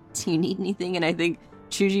need anything? And I think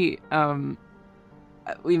Chuji,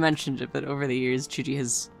 we mentioned it, but over the years, Chuji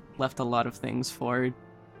has left a lot of things for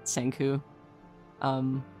Senku,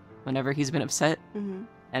 whenever he's been upset. Mm-hmm.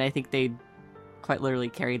 And I think they quite literally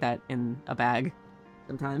carry that in a bag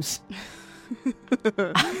sometimes.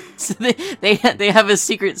 So they have a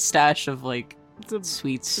secret stash of, like,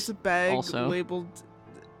 sweets. It's a bag also labeled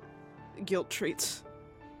guilt treats.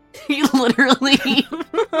 Literally.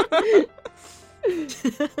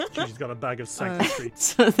 She's got a bag of Sanku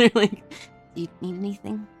treats. So they're like, Do you need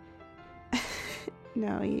anything?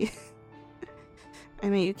 No, I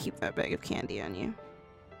know you keep that bag of candy on you.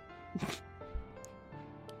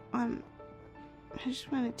 I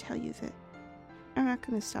just want to tell you that I'm not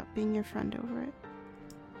going to stop being your friend over it.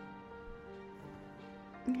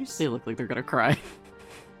 they look like they're gonna cry.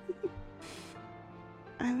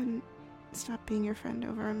 I wouldn't stop being your friend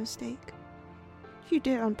over a mistake. If you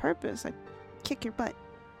did it on purpose, I'd kick your butt.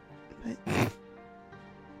 But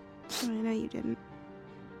I know you didn't.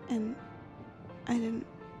 And I didn't.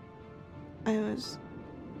 I was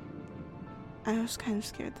kind of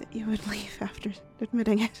scared that you would leave after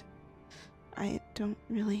admitting it. I don't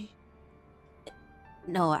really...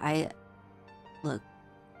 No, look,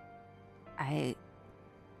 I've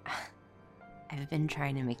been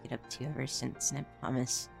trying to make it up to you ever since, and I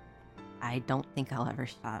promise I don't think I'll ever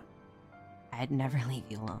stop. I'd never leave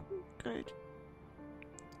you alone. Good.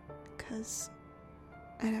 Because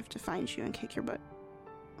I'd have to find you and kick your butt.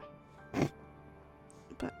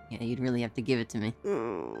 But Yeah, you'd really have to give it to me.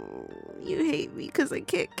 you hate me because I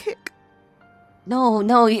can't kick. No,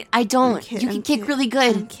 I don't. You can kick really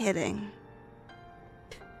good. I'm kidding.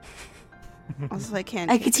 Also, I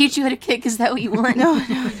can't. I could teach you how to kick. Is that what you want? No.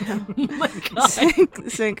 Oh my god.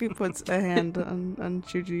 Senku puts a hand on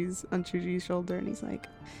Chuji's shoulder, and he's like,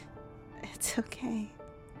 "It's okay.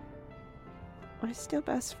 We're still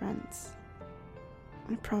best friends.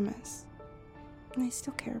 I promise. And I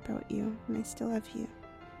still care about you, and I still love you.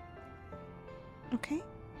 Okay?"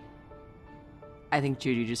 I think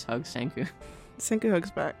Judy just hugs Senku. Senku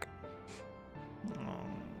hugs back.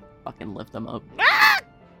 Fucking lift them up.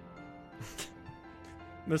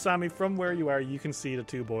 Masami, from where you are, you can see the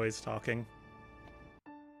two boys talking.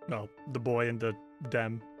 Well, the boy and the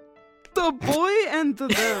them. The boy and the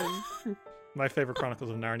them. My favorite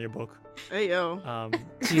Chronicles of Narnia book. Hey, yo.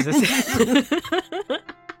 Jesus.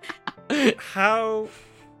 How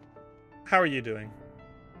are you doing?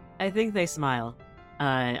 I think they smile.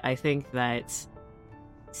 I think that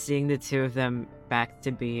seeing the two of them back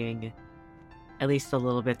to being at least a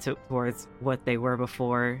little bit towards what they were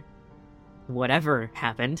before whatever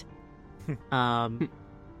happened,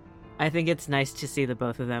 I think it's nice to see the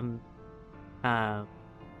both of them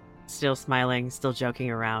still smiling, still joking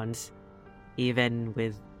around, even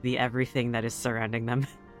with the everything that is surrounding them.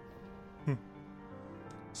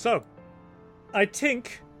 So, I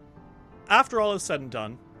think, after all is said and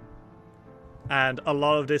done, and a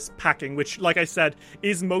lot of this packing, which, like I said,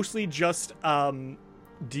 is mostly just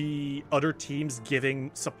the other teams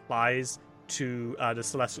giving supplies to the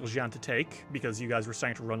Celestial Gian to take, because you guys were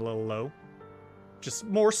starting to run a little low. Just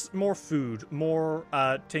more food, more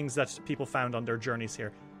things that people found on their journeys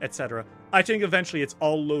here, etc. I think eventually it's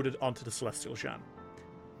all loaded onto the Celestial Gian.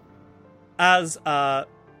 As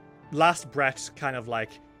last breath kind of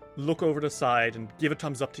like look over the side and give a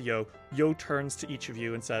thumbs up to Yo turns to each of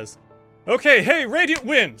you and says, "Okay, hey, Radiant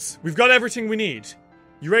Winds, we've got everything we need.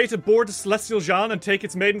 You ready to board the Celestial Gian and take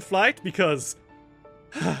its maiden flight? Because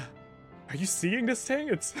are you seeing this thing?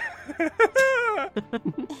 It's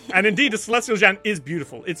And indeed, the Celestial Gian is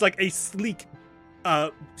beautiful. It's like a sleek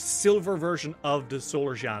silver version of the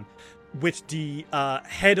Solar Gian with the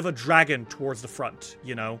head of a dragon towards the front,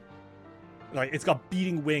 you know? Like, it's got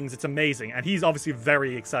beating wings, it's amazing, and he's obviously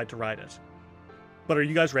very excited to ride it. But are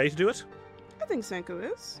you guys ready to do it? I think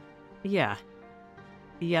Senku is. Yeah,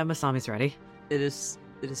 Masami's ready. It is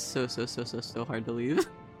so hard to leave.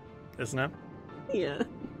 Isn't it? Yeah.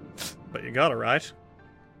 But you got it, right?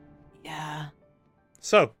 Yeah.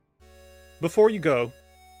 So, before you go,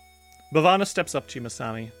 Bhavana steps up to you,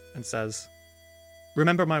 Masami, and says,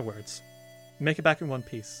 "Remember my words. Make it back in one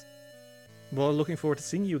piece. Well, looking forward to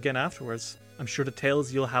seeing you again afterwards. I'm sure the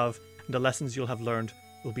tales you'll have and the lessons you'll have learned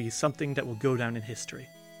will be something that will go down in history."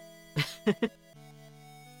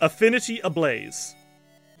 Affinity ablaze.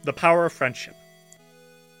 The power of friendship.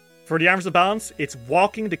 For the Arms of Balance, it's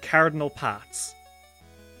walking the cardinal paths.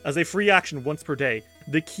 As a free action once per day,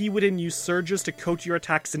 the key within you surges to coat your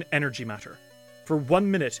attacks in energy matter. For 1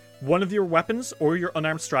 minute, one of your weapons or your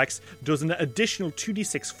unarmed strikes does an additional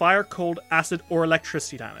 2d6 fire, cold, acid, or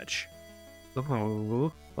electricity damage.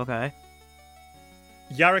 Oh, okay.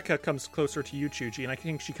 Yarika comes closer to you, Chuji, and I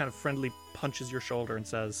think she kind of friendly punches your shoulder and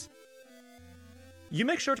says, "You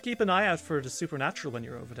make sure to keep an eye out for the supernatural when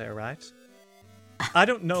you're over there, right? I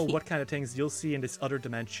don't know what kind of things you'll see in this other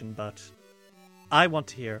dimension, but I want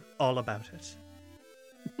to hear all about it."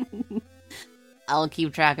 I'll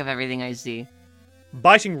keep track of everything I see.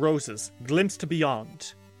 Biting Roses, Glimpse to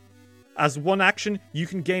Beyond. As one action, you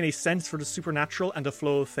can gain a sense for the supernatural and the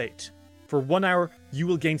flow of fate. For 1 hour, you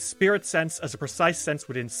will gain Spirit Sense as a precise sense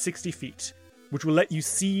within 60 feet, which will let you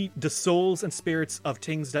see the souls and spirits of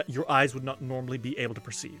things that your eyes would not normally be able to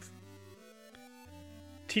perceive.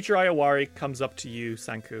 Teacher Ayawari comes up to you,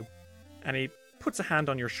 Senku, and he puts a hand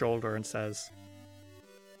on your shoulder and says,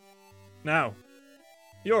 "Now,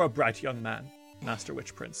 you're a bright young man, Master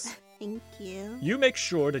Witch Prince. Thank you. You make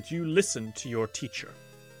sure that you listen to your teacher.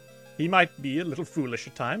 He might be a little foolish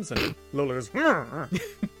at times, and Lola's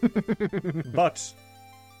but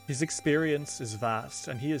his experience is vast,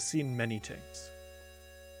 and he has seen many things.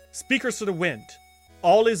 Speakers to the wind,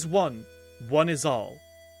 all is one is all.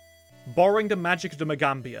 Borrowing the magic of the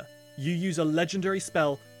Magambia, you use a legendary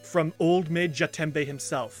spell from Old Maid Jatembe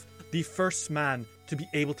himself, the first man to be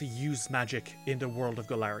able to use magic in the world of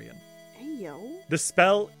Golarion. Hey, Yo. The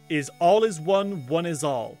spell is All is One, One is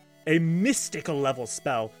All. A mystical level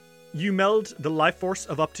spell. You meld the life force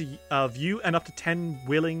of you and up to 10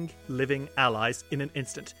 willing, living allies in an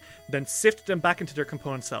instant. Then sift them back into their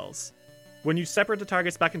component cells. When you separate the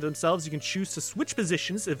targets back into themselves, you can choose to switch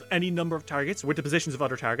positions of any number of targets with the positions of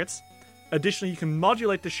other targets. Additionally, you can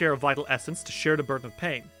modulate the share of vital essence to share the burden of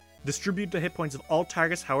pain. Distribute the hit points of all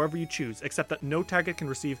targets however you choose, except that no target can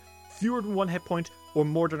receive fewer than 1 hit point or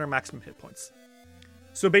more than their maximum hit points.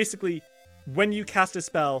 So basically, when you cast a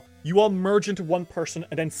spell, you all merge into one person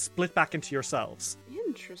and then split back into yourselves.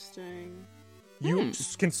 Interesting. You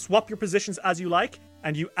can swap your positions as you like,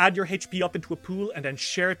 and you add your HP up into a pool and then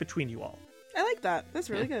share it between you all. I like that. That's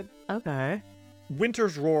really good. Okay.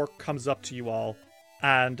 Winter's Roar comes up to you all,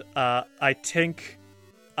 and I think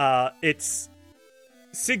it's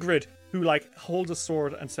Sigrid who holds a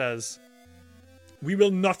sword and says, "We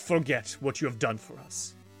will not forget what you have done for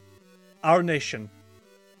us. Our nation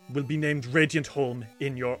will be named Radiant Home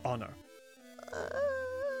in your honor."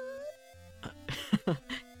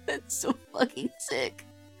 That's so fucking sick.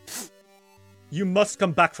 You must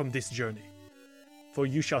come back from this journey, for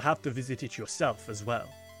you shall have to visit it yourself as well.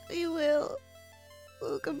 We will.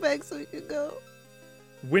 We'll come back so we can go.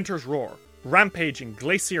 Winter's Roar, Rampaging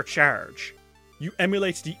Glacier Charge. You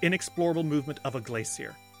emulate the inexplorable movement of a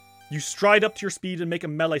glacier. You stride up to your speed and make a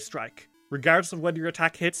melee strike. Regardless of whether your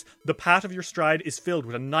attack hits, the path of your stride is filled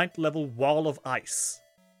with a 9th level wall of ice.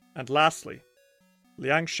 And lastly,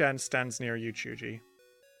 Liang Shen stands near you, Chuji.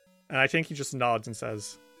 And I think he just nods and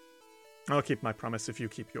says, "I'll keep my promise if you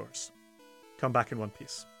keep yours. Come back in one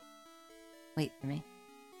piece." Wait for me.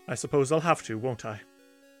 I suppose I'll have to, won't I?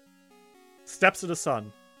 Steps of the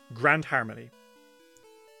Sun, Grand Harmony.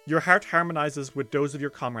 Your heart harmonizes with those of your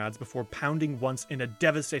comrades before pounding once in a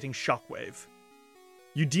devastating shockwave.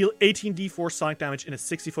 You deal 18d4 sonic damage in a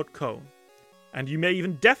 60-foot cone, and you may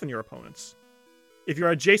even deafen your opponents. If you're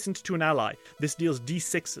adjacent to an ally, this deals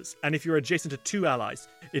d6s, and if you're adjacent to 2 allies,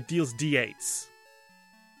 it deals d8s.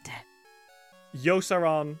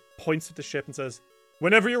 Yosaron points at the ship and says,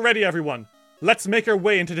 "Whenever you're ready, everyone, let's make our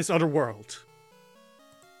way into this other world."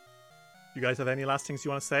 You guys have any last things you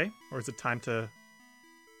want to say? Or is it time to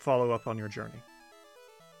follow up on your journey?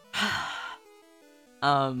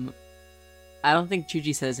 I don't think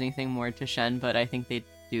Chuji says anything more to Shen, but I think they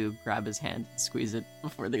do grab his hand and squeeze it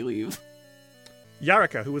before they leave.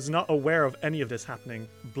 Yarika, who was not aware of any of this happening,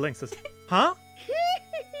 blinks and says, "Huh?"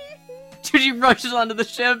 Chuji rushes onto the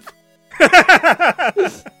ship.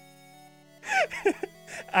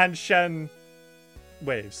 And Shen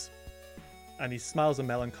waves. And he smiles a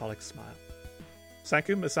melancholic smile.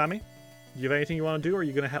 Sanku, Masami, do you have anything you want to do, or are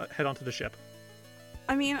you going to head onto the ship?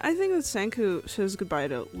 I mean, I think that Sanku says goodbye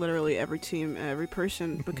to literally every team and every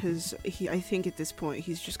person because I think at this point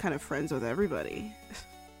he's just kind of friends with everybody.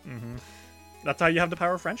 Mm-hmm. That's how you have the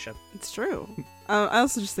power of friendship. It's true. I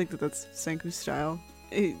also just think that that's Sanku's style.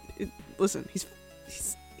 Listen, he's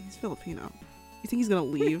Filipino. You think he's gonna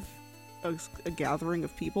leave a gathering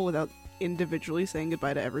of people without individually saying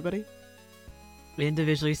goodbye to everybody?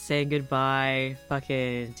 Individually saying goodbye,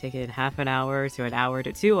 fucking taking half an hour to an hour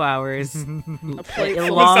to 2 hours,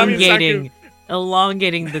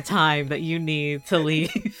 elongating the time that you need to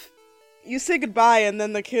leave. You say goodbye, and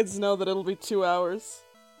then the kids know that it'll be 2 hours.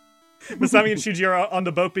 Masami and Shuji are on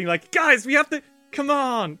the boat being like, "Guys, we have to... Come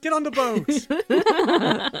on, get on the boat!"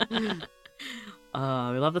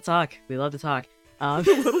 We love to talk. A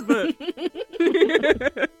little bit.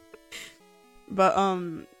 But,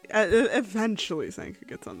 eventually Sanku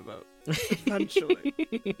gets on the boat. Eventually.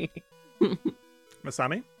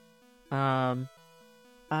 Masami?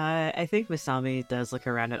 I think Masami does look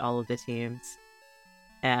around at all of the teams,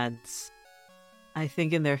 and I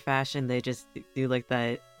think in their fashion they just do like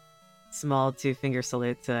that small 2-finger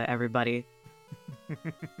salute to everybody.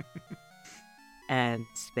 And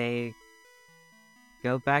they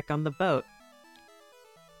go back on the boat.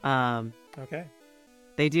 Okay.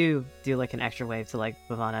 They do like an extra wave to like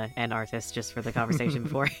Bhavana and Artis just for the conversation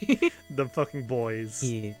before. The fucking boys.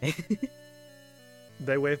 Yeah.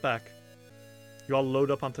 They wave back. You all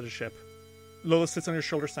load up onto the ship. Lola sits on your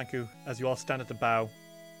shoulder, Sanku, as you all stand at the bow.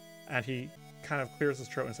 And he kind of clears his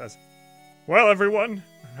throat and says, "Well, everyone,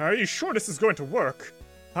 are you sure this is going to work?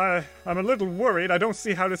 I'm a little worried. I don't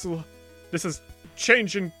see how this is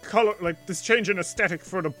change in color, like this change in aesthetic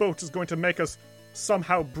for the boat is going to make us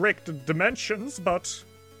somehow break the dimensions, but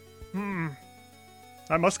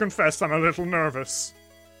I must confess I'm a little nervous."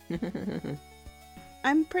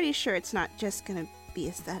 I'm pretty sure it's not just gonna be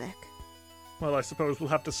aesthetic. Well, I suppose we'll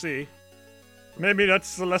have to see. Maybe that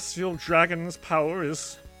celestial dragon's power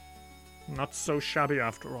is not so shabby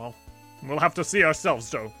after all. We'll have to see ourselves,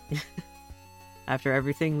 though. After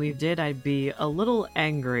everything we did, I'd be a little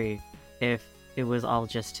angry if it was all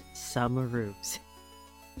just some ruse.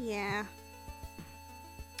 Yeah.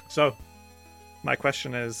 So, my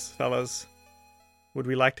question is, fellas, would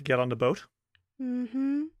we like to get on the boat?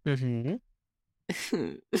 Mm-hmm. Mm-hmm.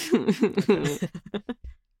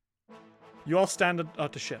 You all stand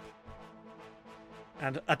at the ship.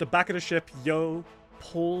 And at the back of the ship, Yo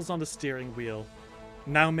pulls on the steering wheel,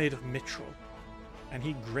 now made of mithril. And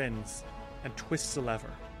he grins and twists a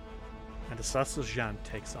lever. And the Celestial Jeanne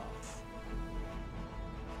takes off.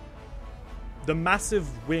 The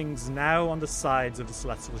massive wings now on the sides of the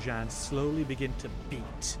Celestial Jeanne slowly begin to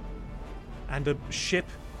beat. And the ship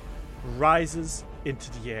rises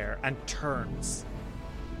into the air and turns.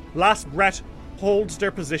 Last Brett holds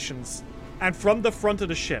their positions, and from the front of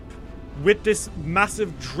the ship, with this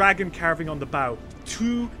massive dragon carving on the bow,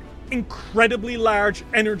 2 incredibly large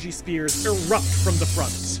energy spears erupt from the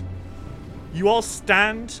front. You all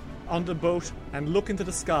stand on the boat and look into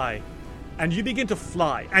the sky, and you begin to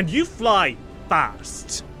fly, and you fly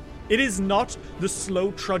fast. It is not the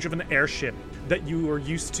slow trudge of an airship that you are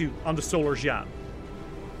used to on the Solar Jeanne.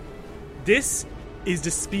 This is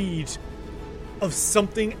the speed of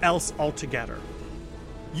something else altogether.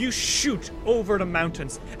 You shoot over the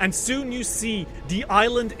mountains, and soon you see the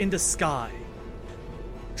island in the sky.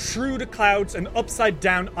 Through the clouds, an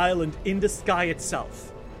upside-down island in the sky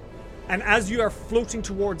itself. And as you are floating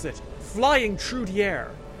towards it, flying through the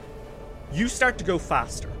air, you start to go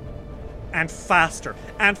faster. And faster,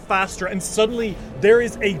 and faster, and suddenly there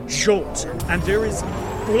is a jolt, and there is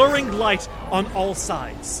blurring light on all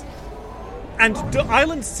sides. And the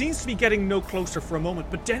island seems to be getting no closer for a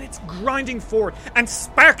moment, but then it's grinding forward, and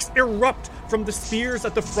sparks erupt from the spears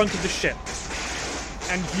at the front of the ship.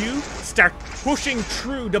 And you start pushing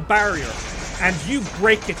through the barrier, and you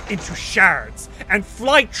break it into shards, and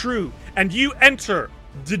fly through, and you enter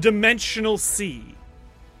the dimensional sea.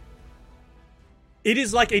 It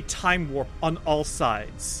is like a time warp on all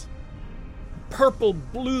sides. Purple,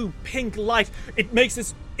 blue, pink light. It makes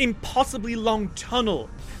this impossibly long tunnel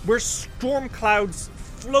where storm clouds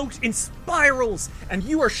float in spirals, and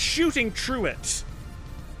you are shooting through it.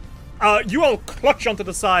 You all clutch onto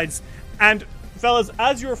the sides, and fellas,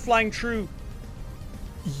 as you're flying through,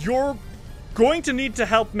 you're going to need to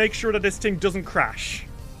help make sure that this thing doesn't crash.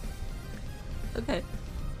 Okay.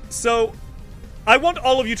 So, I want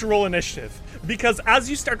all of you to roll initiative, because as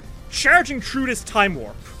you start charging through this time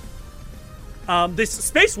warp, this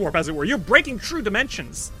space warp, as it were, you're breaking through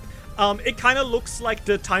dimensions. It kind of looks like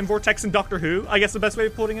the time vortex in Doctor Who, I guess the best way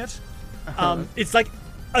of putting it. It's like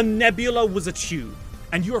a nebula was a tube,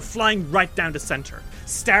 and you are flying right down the center.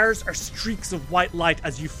 Stars are streaks of white light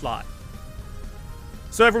as you fly.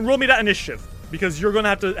 So everyone, roll me that initiative, because you're going to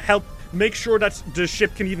have to help make sure that the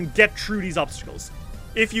ship can even get through these obstacles.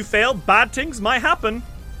 If you fail, bad things might happen.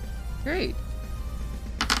 Great.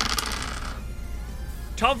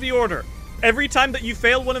 Top of the order. Every time that you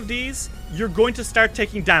fail one of these, you're going to start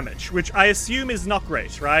taking damage, which I assume is not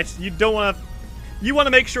great, right? You don't want to... You want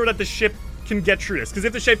to make sure that the ship can get through this, because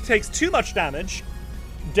if the ship takes too much damage,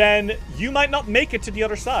 then you might not make it to the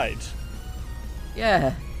other side.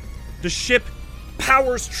 Yeah. The ship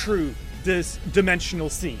powers through this dimensional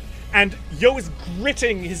sea, and Yo is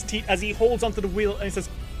gritting his teeth as he holds onto the wheel, and he says,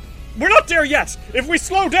 "We're not there yet! If we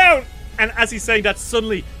slow down!" And as he's saying that,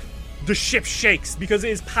 suddenly the ship shakes because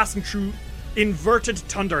it is passing through inverted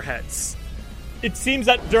thunderheads. It seems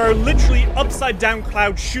that there are literally upside down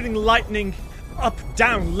clouds shooting lightning up,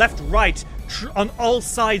 down, left, right, on all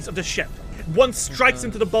sides of the ship. One strikes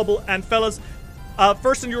into the bubble, and fellas,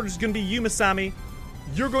 first in the order is going to be you, Masami.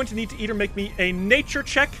 You're going to need to either make me a nature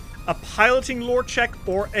check, a piloting lore check,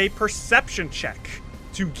 or a perception check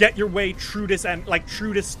to get your way through this and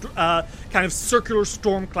through this kind of circular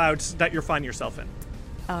storm clouds that you're finding yourself in.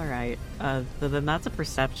 All right. Then that's a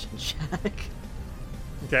perception check.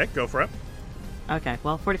 Okay, go for it. Okay,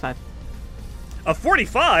 well, 45. A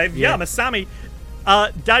 45? Yeah, Yeah. Masami.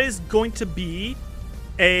 That is going to be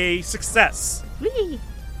a success. Whee!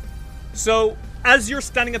 So, as you're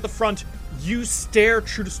standing at the front, you stare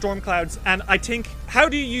through the storm clouds, and I think, how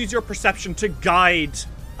do you use your perception to guide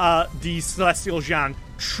the Celestial Jeanne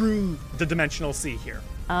through the dimensional sea here?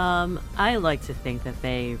 I like to think that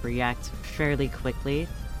they react fairly quickly,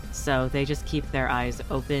 so they just keep their eyes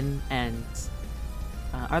open and...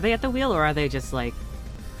 are they at the wheel, or are they just,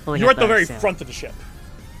 pulling You're at at the very sail? front of the ship.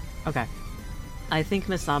 Okay. I think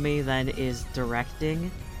Masami then is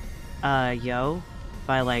directing Yo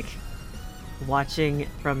by, watching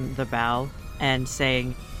from the bow and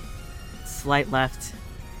saying, slight left,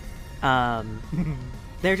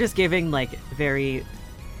 They're just giving, like, very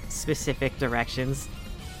specific directions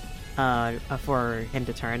for him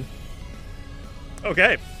to turn.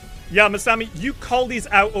 Okay. Yeah, Masami, you call these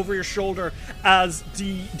out over your shoulder as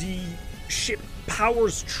the ship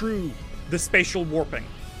powers through the spatial warping.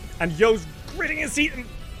 And Yo's gritting his teeth and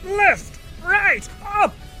left, right,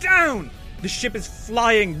 up, down. The ship is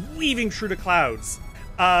flying, weaving through the clouds.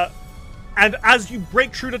 And as you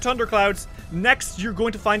break through the thunderclouds, next you're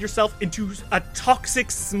going to find yourself into a toxic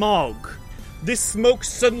smog. This smoke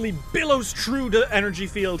suddenly billows through the energy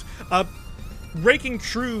field, breaking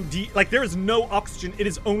through there is no oxygen, it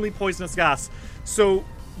is only poisonous gas. So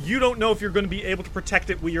you don't know if you're going to be able to protect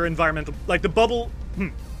it with your environmental, like the bubble.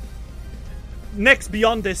 Next,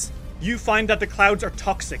 beyond this, you find that the clouds are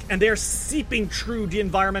toxic and they are seeping through the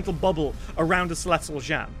environmental bubble around the celestial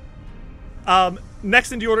jam.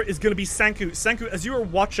 Next in the order is going to be Sanku. Sanku, as you are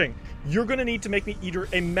watching, you're going to need to make me either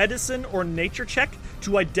a medicine or nature check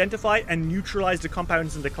to identify and neutralize the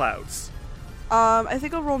compounds in the clouds. I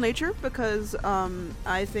think I'll roll nature because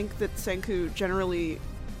I think that Senku generally,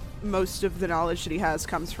 most of the knowledge that he has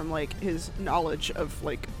comes from like his knowledge of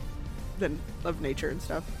of nature and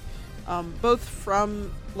stuff, both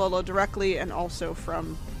from Lolo directly and also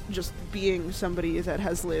from just being somebody that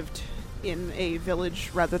has lived in a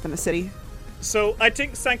village rather than a city. So I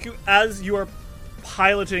think, Sanku, as you are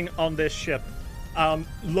piloting on this ship,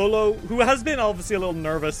 Lolo, who has been obviously a little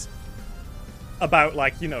nervous about,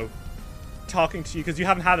 talking to you, because you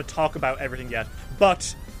haven't had a talk about everything yet,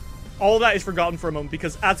 but all that is forgotten for a moment,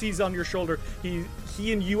 because as he's on your shoulder, he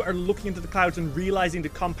and you are looking into the clouds and realizing the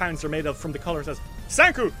compounds they're made of from the color. Says,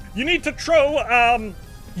 Sanku, you need to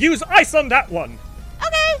use ice on that one.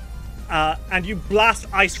 Okay. And you blast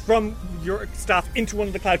ice from your staff into one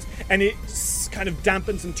of the clouds, and it kind of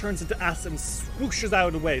dampens and turns into acid and swooshes out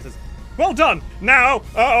of the way. It says, well done. Now,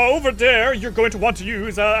 over there, you're going to want to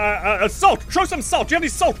use salt. Throw some salt. Do you have any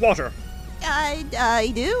salt water?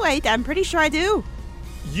 I do. I'm pretty sure I do.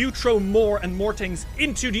 You throw more and more things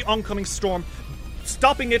into the oncoming storm,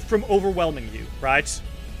 stopping it from overwhelming you, right?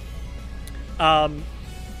 But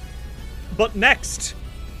next,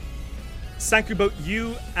 Sankubo,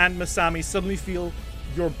 you and Masami suddenly feel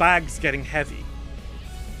your bags getting heavy.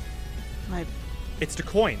 It's the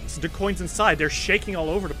coins. The coins inside, they're shaking all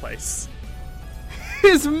over the place.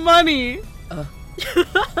 His money!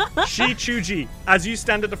 Chuji, as you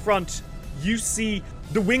stand at the front, you see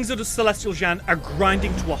the wings of the Celestial Jan are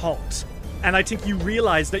grinding to a halt. And I think you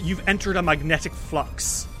realize that you've entered a magnetic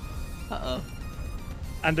flux. Uh-oh.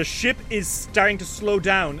 And the ship is starting to slow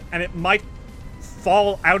down, and it might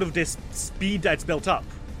fall out of this speed that's built up.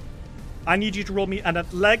 I need you to roll me an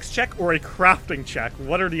athletics check or a crafting check.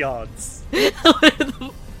 What are the odds? What are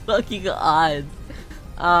the fucking odds?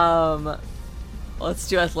 Let's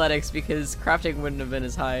do athletics because crafting wouldn't have been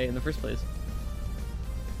as high in the first place.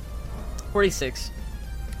 46.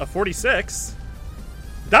 A 46?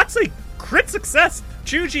 That's a crit success!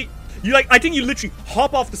 Chuji, I think you literally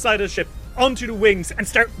hop off the side of the ship onto the wings and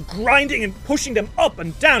start grinding and pushing them up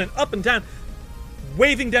and down and up and down,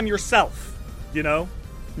 waving them yourself, you know?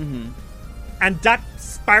 Mm-hmm. And that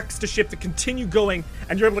sparks the ship to continue going,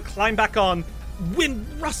 and you're able to climb back on, wind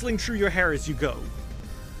rustling through your hair as you go.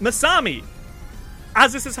 Masami,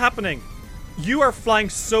 as this is happening, you are flying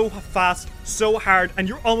so fast, so hard, and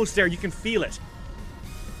you're almost there, you can feel it.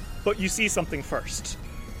 But you see something first.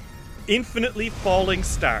 Infinitely falling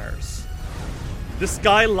stars. The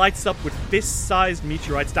sky lights up with fist-sized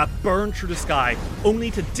meteorites that burn through the sky,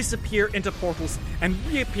 only to disappear into portals and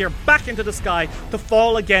reappear back into the sky to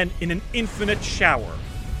fall again in an infinite shower.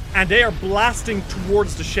 And they are blasting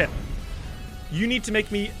towards the ship. You need to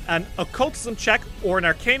make me an occultism check, or an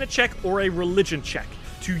arcana check, or a religion check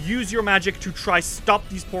to use your magic to try stop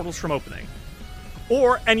these portals from opening.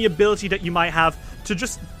 Or any ability that you might have to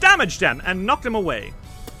just damage them and knock them away.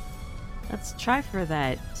 Let's try for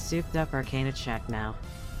that souped up arcana check now.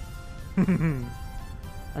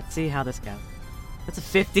 Let's see how this goes. That's a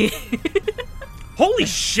 50. Holy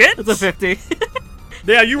shit! That's a 50.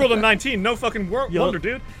 Yeah, you rolled a 19. No fucking wonder,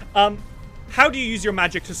 dude. How do you use your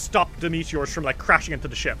magic to stop the meteors from, crashing into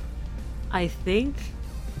the ship? I think...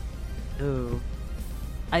 Ooh.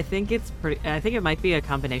 I think it might be a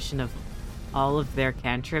combination of all of their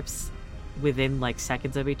cantrips within,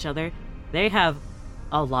 seconds of each other. They have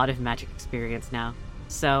a lot of magic experience now.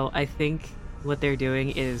 So I think what they're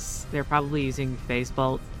doing is they're probably using Phase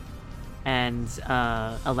Bolt and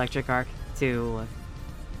Electric Arc to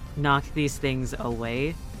knock these things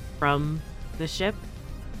away from the ship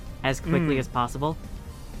as quickly as possible.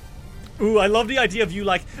 Ooh, I love the idea of you,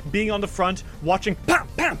 being on the front, watching pam,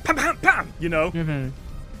 pam, pam, pam, pam, you know? Mm-hmm.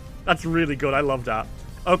 That's really good. I love that.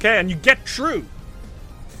 Okay, and you get through.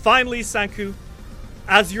 Finally, Sanku,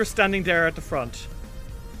 as you're standing there at the front,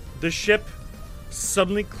 the ship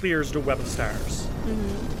suddenly clears the web of stars.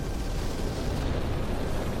 Mm-hmm.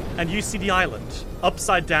 And you see the island,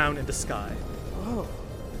 upside down in the sky. Oh,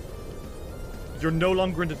 You're no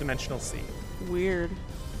longer in the dimensional sea. weird.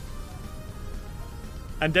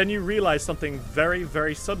 And then you realize something very,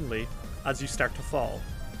 very suddenly as you start to fall.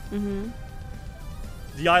 Mm-hmm.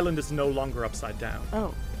 The island is no longer upside down.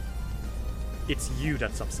 Oh. It's you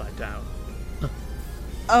that's upside down.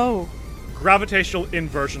 Oh. Gravitational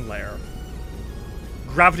inversion layer.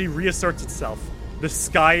 Gravity reasserts itself. The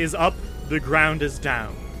sky is up, the ground is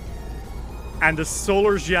down. And the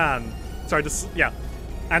solar Xian,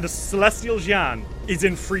 and the celestial Xian is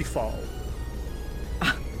in free fall.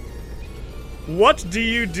 What do?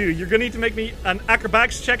 You're gonna need to make me an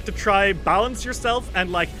acrobatics check to try balance yourself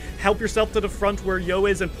and like help yourself to the front where Yo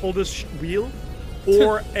is and pull this wheel,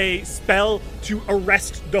 or a spell to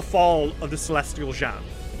arrest the fall of the celestial Xian.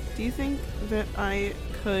 Do you think that I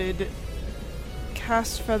could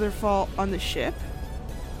cast Featherfall on the ship?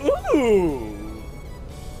 Ooh.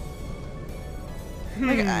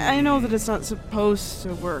 Like, I know that it's not supposed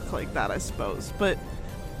to work like that, I suppose, but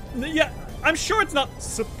Yeah, I'm sure it's not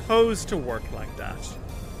supposed to work like that.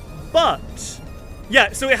 But,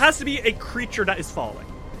 yeah, so it has to be a creature that is falling.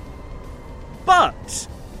 But,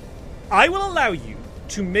 I will allow you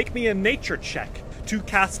to make me a nature check to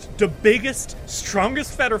cast the biggest,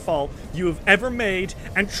 strongest Featherfall you have ever made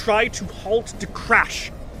and try to halt the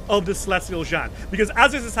crash of the Celestial Xian. Because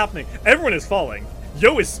as this is happening, everyone is falling.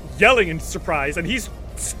 Yo is yelling in surprise, and he's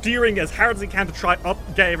steering as hard as he can to try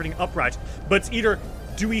get everything upright. But it's either,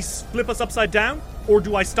 do we flip us upside down, or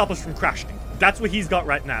do I stop us from crashing? That's what he's got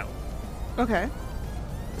right now. okay.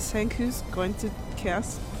 Sanku's going to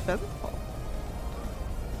cast Featherfall.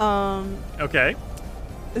 Okay.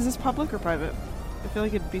 Is this public or private? I feel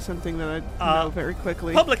like it'd be something that I'd know very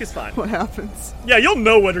quickly. Public is fine. What happens? Yeah, you'll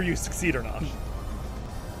know whether you succeed or not.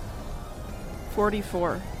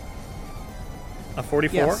 44. A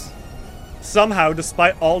 44? Yes. Somehow,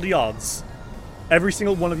 despite all the odds, every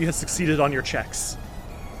single one of you has succeeded on your checks.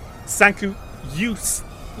 Sanku, you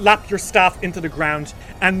slap your staff into the ground,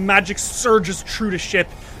 and magic surges through the ship,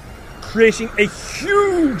 creating a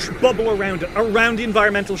huge bubble around it, around the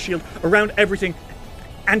environmental shield, around everything.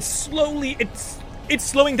 And slowly, it's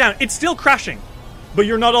slowing down. It's still crashing, but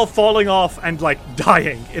you're not all falling off and, like,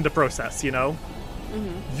 dying in the process, you know?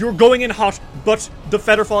 Mm-hmm. You're going in hot, but the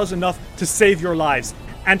Featherfall is enough to save your lives.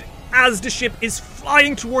 And as the ship is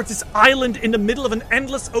flying towards this island in the middle of an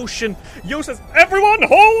endless ocean, Yo says, "Everyone,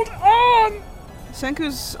 hold on!"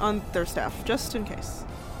 Sanku's on their staff, just in case.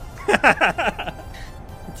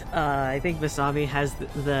 I think Masami has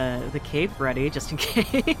the cape ready, just in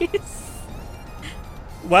case.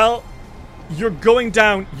 Well, you're going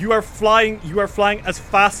down. You are flying as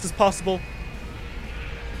fast as possible.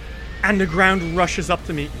 And the ground rushes up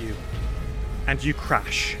to meet you. And you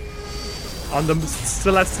crash. On the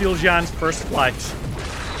Celestial Xian's first flight,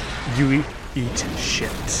 you eat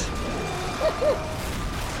shit.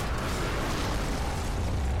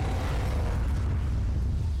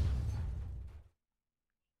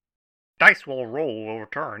 Dice will roll will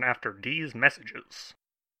return after these messages.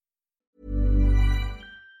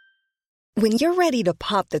 When you're ready to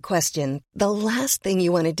pop the question, the last thing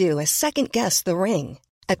you want to do is second-guess the ring.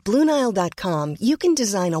 At BlueNile.com, you can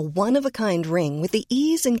design a one-of-a-kind ring with the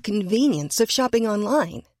ease and convenience of shopping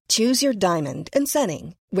online. Choose your diamond and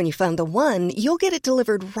setting. When you find the one, you'll get it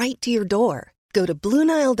delivered right to your door. Go to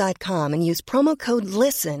BlueNile.com and use promo code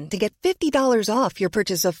LISTEN to get $50 off your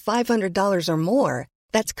purchase of $500 or more.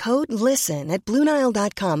 That's code LISTEN at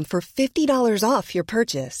BlueNile.com for $50 off your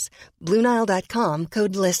purchase. BlueNile.com,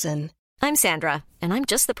 code LISTEN. I'm Sandra, and I'm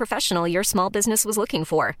just the professional your small business was looking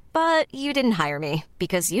for. But you didn't hire me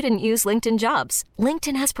because you didn't use LinkedIn Jobs.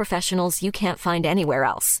 LinkedIn has professionals you can't find anywhere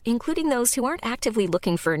else, including those who aren't actively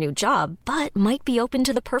looking for a new job, but might be open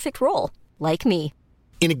to the perfect role, like me.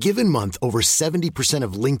 In a given month, over 70%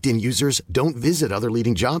 of LinkedIn users don't visit other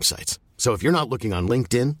leading job sites. So if you're not looking on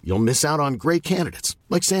LinkedIn, you'll miss out on great candidates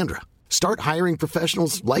like Sandra. Start hiring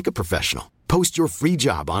professionals like a professional. Post your free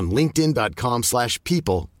job on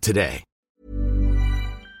linkedin.com/people today.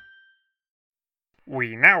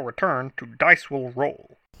 We now return to Dice Will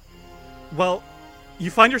Roll. Well, you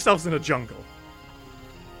find yourselves in a jungle.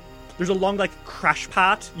 There's a long, crash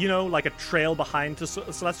path, like a trail behind the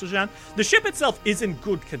Celestial Xian. The ship itself is in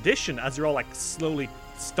good condition as you're all, slowly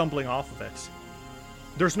stumbling off of it.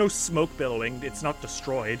 There's no smoke billowing. It's not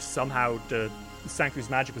destroyed. Somehow the Sanku's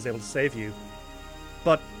magic was able to save you.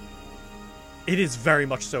 But it is very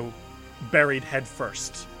much so buried head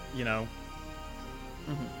first, you know?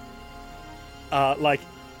 Mm-hmm. Like,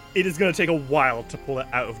 it is going to take a while to pull it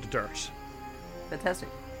out of the dirt. Fantastic.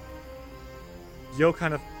 Yo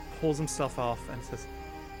kind of pulls himself off and says,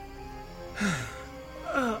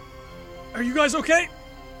 are you guys okay?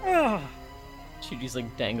 Chuji's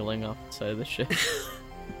like dangling off the side of the ship.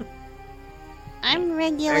 I'm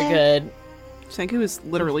regular. Very good. Senku is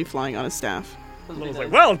literally flying on his staff. Lola's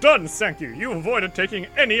like, well done, Senku. You avoided taking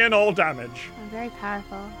any and all damage. I'm very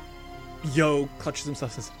powerful. Yo clutches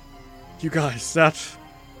himself and says, you guys, that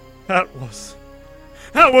was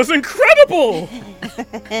incredible!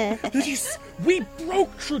 We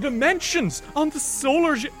broke through dimensions on the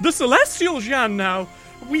celestial Jan now.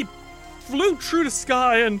 We flew through the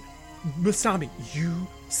sky, and Masami, you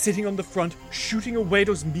sitting on the front, shooting away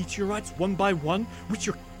those meteorites one by one with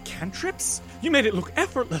your cantrips? You made it look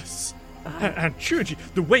effortless. And Chuji,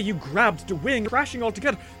 the way you grabbed the wing, crashing all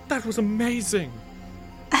together, that was amazing.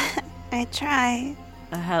 I try.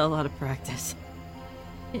 I had a lot of practice.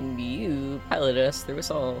 And you piloted us through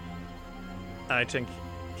us all. I think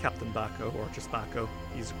Captain Bako, or just Bako,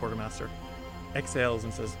 he's the quartermaster, exhales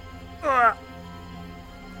and says,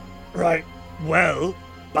 right, well,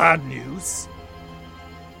 bad news.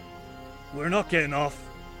 We're not getting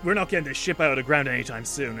this ship out of the ground anytime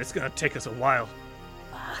soon. It's gonna take us a while.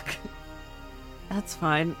 Fuck. That's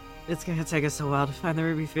fine. It's gonna take us a while to find the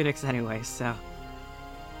Ruby Phoenix anyway, so...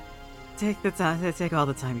 Take all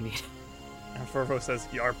the time you need. And Fervo says,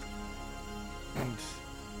 yarp. And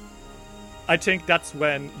I think that's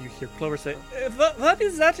when you hear Clover say, what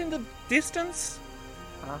is that in the distance?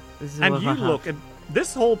 And you look, and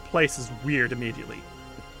this whole place is weird immediately.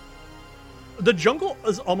 The jungle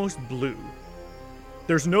is almost blue.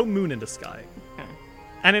 There's no moon in the sky.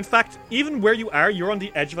 And in fact, even where you are, you're on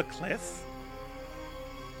the edge of a cliff.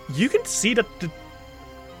 You can see that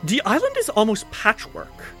the island is almost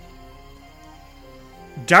patchwork.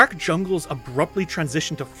 Dark jungles abruptly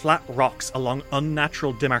transition to flat rocks along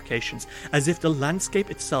unnatural demarcations, as if the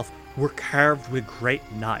landscape itself were carved with a great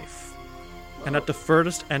knife. And at the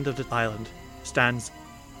furthest end of the island stands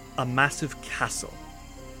a massive castle,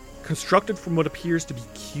 constructed from what appears to be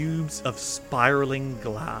cubes of spiraling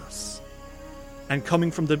glass. And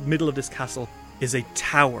coming from the middle of this castle is a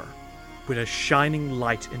tower with a shining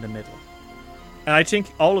light in the middle. And I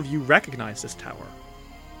think all of you recognize this tower,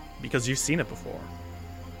 because you've seen it before.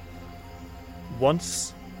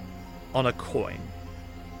 Once on a coin.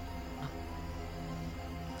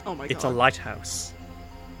 Oh my god. It's a lighthouse.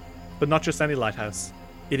 But not just any lighthouse.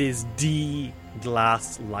 It is the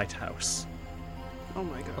glass lighthouse. Oh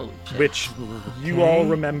my god. Holy shit. Which you all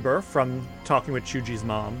remember from talking with Chuji's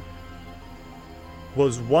mom,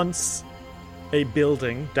 was once a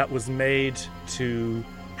building that was made to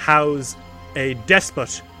house a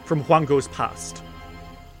despot from Huango's past.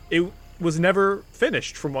 It was never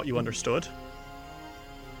finished from what you understood.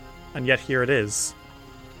 And yet here it is.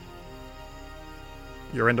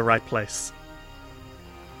 You're in the right place.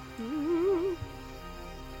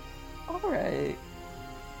 Alright.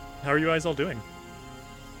 How are you guys all doing?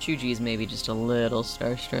 Chuji's maybe just a little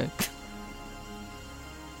starstruck.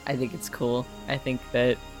 I think it's cool. I think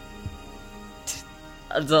that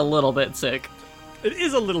it's a little bit sick. It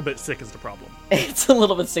is a little bit sick is the problem. It's a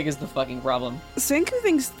little bit sick is the fucking problem. Senku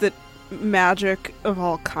thinks that magic of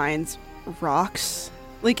all kinds rocks.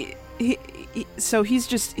 Like, he's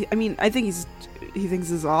just, I mean, I think he thinks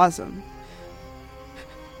this is awesome.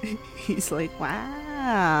 He's like,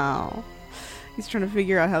 wow. He's trying to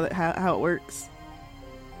figure out how it works.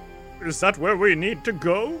 Is that where we need to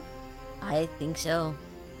go? I think so.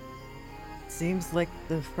 Seems like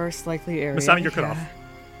the first likely area. Masami, you're cut off.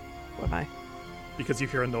 What am I? Because you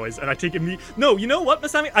hear a noise, and I think No, you know what,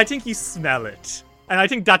 Masami? I think you smell it. And I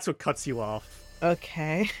think that's what cuts you off.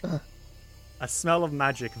 Okay. A smell of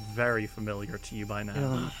magic very familiar to you by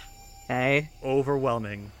now. Okay.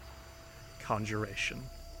 Overwhelming conjuration.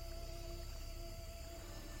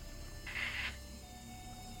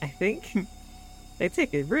 I think they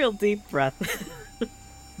take a real deep breath.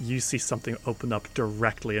 You see something open up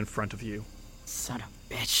directly in front of you. Son of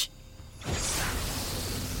a bitch.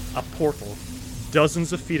 A portal,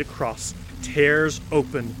 dozens of feet across, tears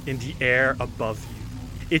open in the air above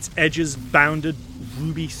you. Its edges bounded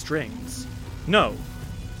ruby strings. No,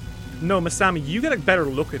 Masami, you get a better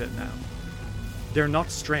look at it now. They're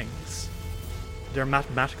not strings. They're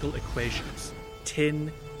mathematical equations,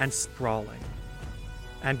 tin and sprawling.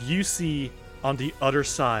 And you see on the other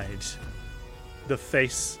side the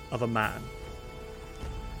face of a man.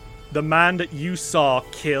 The man that you saw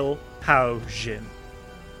kill Hao Jin.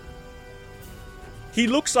 He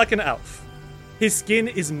looks like an elf. His skin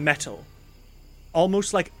is metal,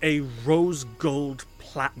 almost like a rose gold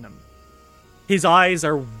platinum. His eyes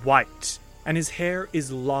are white, and his hair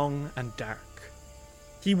is long and dark.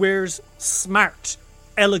 He wears smart,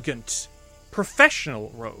 elegant,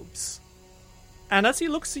 professional robes. And as he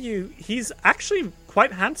looks at you, he's actually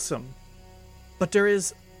quite handsome. But there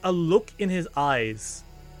is a look in his eyes,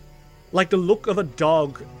 like the look of a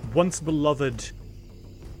dog once beloved,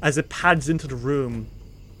 as it pads into the room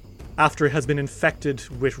after it has been infected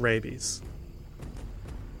with rabies.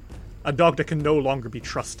 A dog that can no longer be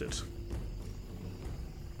trusted.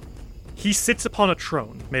 He sits upon a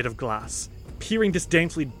throne made of glass, peering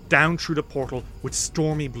disdainfully down through the portal with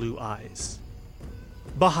stormy blue eyes.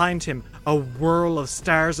 Behind him, a whirl of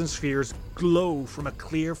stars and spheres glow from a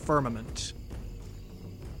clear firmament.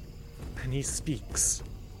 And he speaks.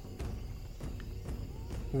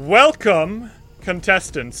 Welcome,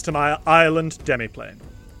 contestants, to my island demiplane,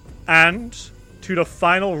 and to the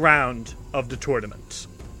final round of the tournament.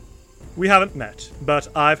 We haven't met,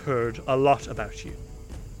 but I've heard a lot about you.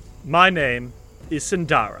 My name is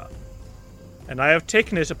Sindara, and I have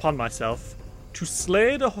taken it upon myself to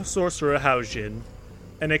slay the sorcerer Haojin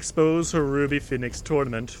and expose her Ruby Phoenix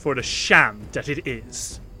tournament for the sham that it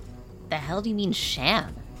is. The hell do you mean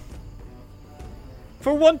sham?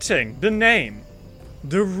 For one thing, the name.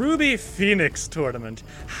 The Ruby Phoenix tournament.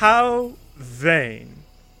 How vain.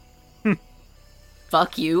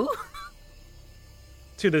 Fuck you.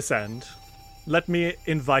 To this end, let me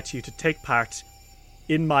invite you to take part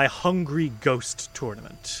in my Hungry Ghost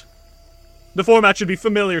tournament. The format should be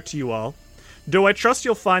familiar to you all, though I trust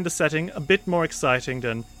you'll find the setting a bit more exciting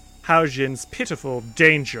than Haojin's pitiful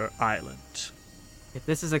Danger Island. If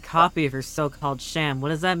this is a copy of her so-called sham, what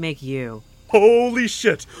does that make you? Holy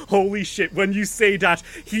shit, when you say that,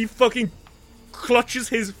 he fucking clutches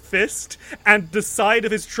his fist and the side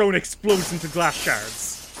of his throne explodes into glass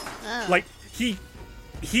shards. Oh. Like, he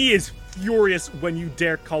is furious when you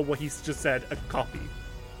dare call what he's just said a copy.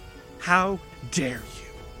 How dare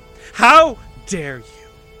you? How dare you?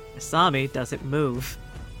 Asami doesn't move.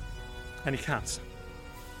 And he can't.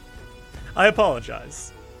 I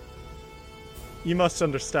apologize. You must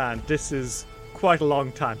understand, this is quite a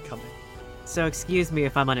long time coming. So excuse me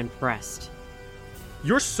if I'm unimpressed.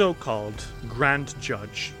 Your so-called Grand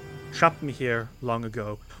Judge trapped me here long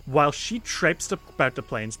ago, while she traipsed about the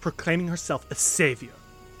plains proclaiming herself a savior.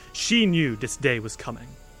 She knew this day was coming.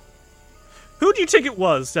 Who do you think it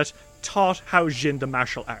was that taught Haojin the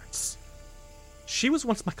martial arts? She was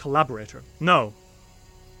once my collaborator. No,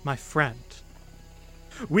 my friend.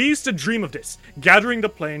 We used to dream of this, gathering the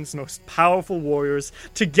plains' most powerful warriors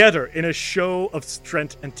together in a show of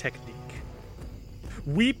strength and technique.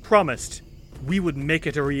 We promised we would make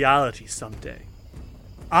it a reality someday.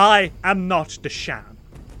 I am not the sham.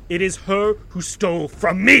 It is her who stole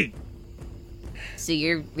from me! So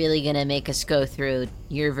you're really gonna make us go through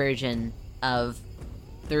your version of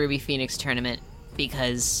The Ruby Phoenix tournament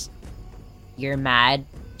because you're mad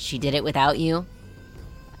she did it without you?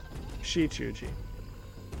 Shichuji.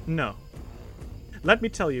 No. Let me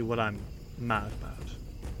tell you what I'm mad about.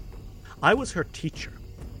 I was her teacher.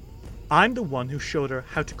 I'm the one who showed her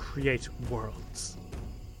how to create worlds.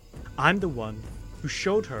 I'm the one who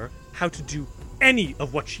showed her how to do any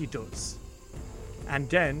of what she does. And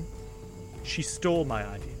then she stole my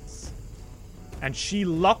ideas. And she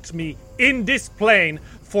locked me in this plane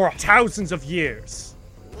for thousands of years.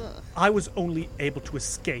 I was only able to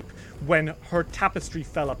escape when her tapestry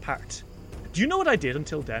fell apart. Do you know what I did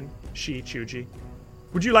until then, Shichuji?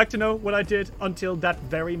 Would you like to know what I did until that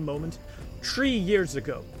very moment? 3 years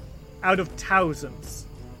ago, out of thousands,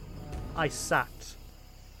 I sat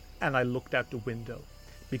and I looked out the window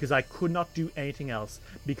because I could not do anything else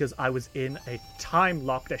because I was in a time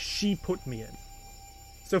lock that she put me in.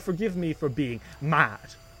 So forgive me for being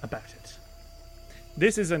mad about it.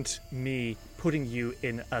 This isn't me putting you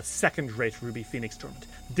in a second-rate Ruby Phoenix tournament.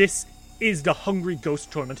 This is the Hungry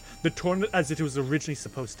Ghost tournament, the tournament as it was originally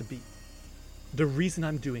supposed to be. The reason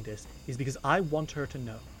I'm doing this is because I want her to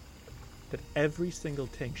know that every single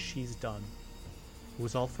thing she's done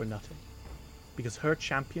was all for nothing. Because her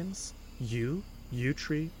champions, you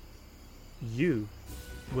three, you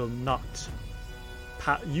will not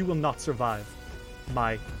survive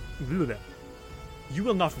my... You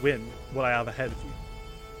will not win what I have ahead of you.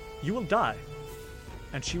 You will die,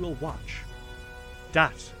 and she will watch.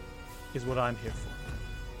 That is what I'm here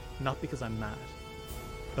for. Not because I'm mad,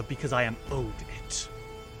 but because I am owed it.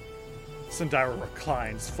 Sindara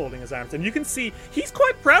reclines, folding his arms, and you can see he's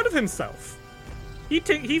quite proud of himself. He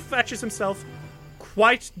fetches himself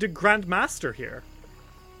quite the Grandmaster here.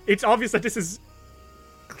 It's obvious that this is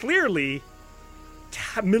clearly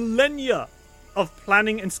millennia of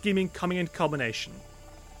planning and scheming coming into culmination.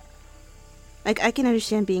 Like, I can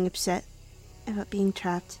understand being upset about being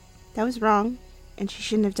trapped. That was wrong, and she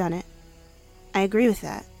shouldn't have done it. I agree with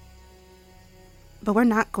that. But we're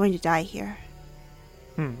not going to die here.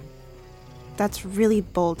 That's really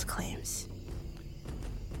bold claims.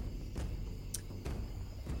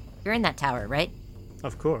 You're in that tower, right?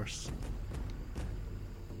 Of course.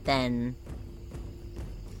 Then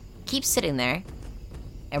keep sitting there,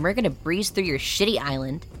 and we're gonna breeze through your shitty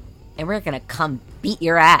island, and we're gonna come beat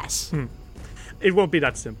your ass. It won't be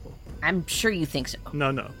that simple. I'm sure you think so.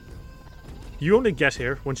 No. You only get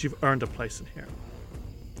here once you've earned a place in here.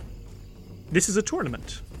 This is a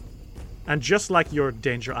tournament. And just like your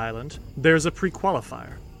Danger Island, there's a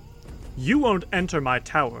pre-qualifier. You won't enter my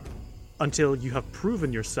tower until you have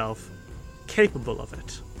proven yourself capable of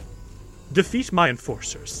it. Defeat my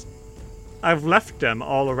enforcers. I've left them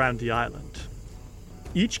all around the island.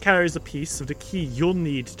 Each carries a piece of the key you'll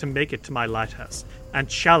need to make it to my lighthouse and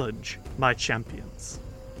challenge my champions.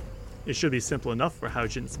 It should be simple enough for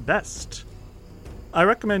Haojin's best. I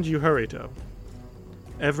recommend you hurry, though.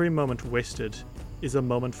 Every moment wasted is a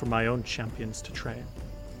moment for my own champions to train.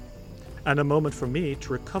 And a moment for me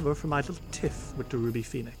to recover from my little tiff with the Ruby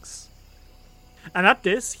Phoenix. And at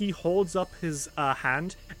this, he holds up his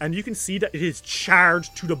hand, and you can see that it is charred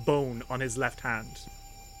to the bone on his left hand.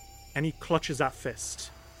 And he clutches that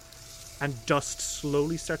fist. And dust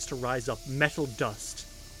slowly starts to rise up, metal dust.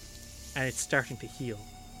 And it's starting to heal.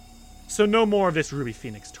 So no more of this Ruby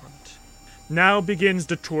Phoenix tournament. Now begins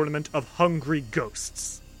the tournament of Hungry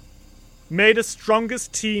Ghosts. May the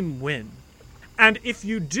strongest team win. And if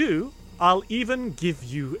you do, I'll even give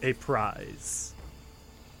you a prize.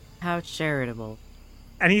 How charitable.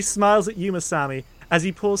 And he smiles at you, Masami, as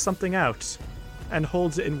he pulls something out and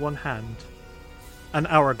holds it in one hand. An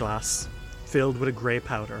hourglass filled with a grey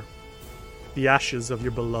powder. The ashes of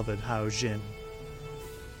your beloved Hao Jin.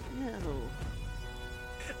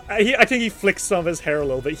 I think he flicks some of his hair a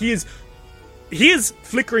little bit. He is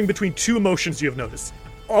flickering between two emotions you have noticed.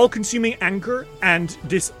 All-consuming anger and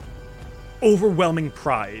this overwhelming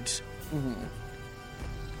pride.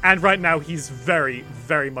 And right now he's very,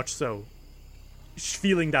 very much so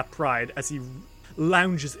feeling that pride as he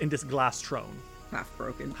lounges in this glass throne. Half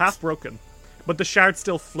broken. But the shards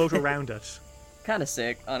still float around it. Kind of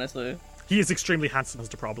sick, honestly. He is extremely handsome as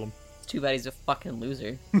the problem. Too bad he's a fucking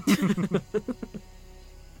loser.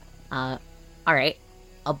 Alright.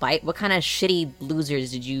 I'll bite. What kind of shitty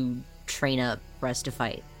losers did you train up for us to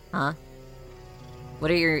fight? Huh?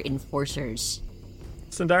 What are your enforcers?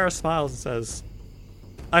 Sundara smiles and says,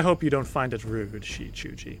 I hope you don't find it rude,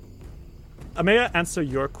 Shichuji. May I answer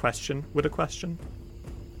your question with a question?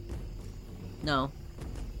 No.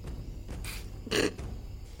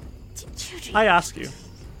 I ask you,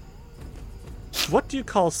 what do you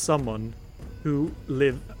call someone who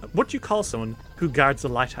guards a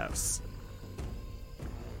lighthouse?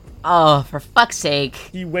 Oh, for fuck's sake.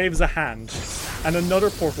 He waves a hand, and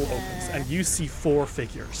another portal opens, and you see 4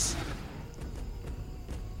 figures.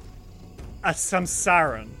 A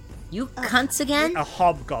Samsaran. You cunts again? A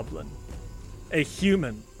hobgoblin. A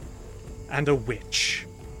human. And a witch.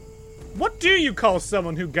 What do you call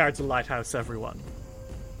someone who guards a lighthouse, everyone?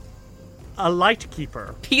 A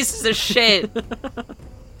lightkeeper. Pieces of shit.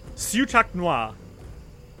 Sutak Noir.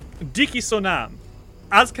 Diki Sonam.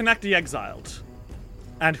 Azkanak the Exiled.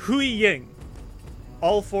 And Hui Ying.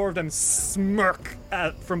 All 4 of them smirk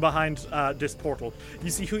from behind this portal. You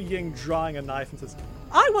see Hui Ying drawing a knife and says,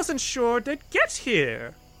 I wasn't sure they'd get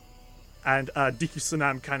here. And Diki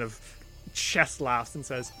Sonam kind of chest laughs and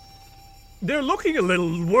says, they're looking a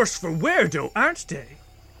little worse for wear, though, aren't they?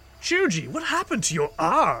 Shuji, what happened to your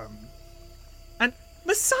arm? And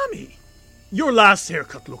Masami, your last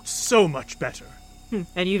haircut looked so much better.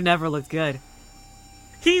 And you've never looked good.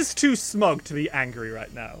 He's too smug to be angry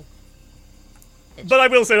right now. But I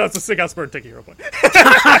will say that's a sick-ass bird taking hero point.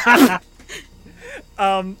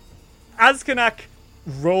 Azkanak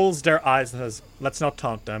rolls their eyes and says, let's not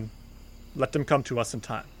taunt them. Let them come to us in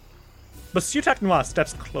time. But Sutak Noir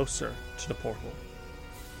steps closer to the portal.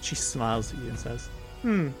 She smiles at you and says,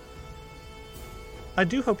 I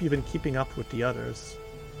do hope you've been keeping up with the others.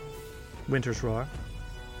 Winter's Roar.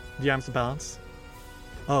 The Arms of Balance.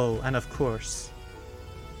 Oh, and of course.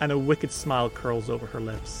 And a wicked smile curls over her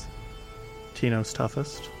lips. Tino's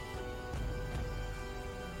Toughest.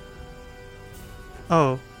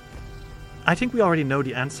 Oh, I think we already know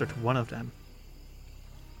the answer to one of them.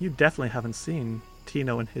 You definitely haven't seen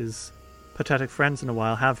Tino and his pathetic friends in a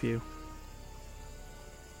while, have you?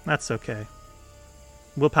 That's okay.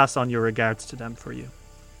 We'll pass on your regards to them for you.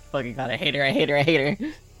 Fucking god, I hate her.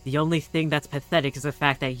 The only thing that's pathetic is the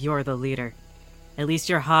fact that you're the leader. At least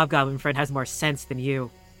your hobgoblin friend has more sense than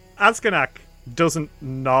you. Azkanak doesn't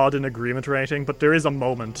nod in agreement or anything, but there is a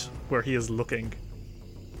moment where he is looking.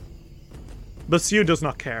 But Sue does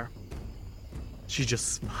not care. She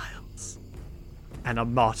just smiles. And a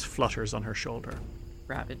moth flutters on her shoulder.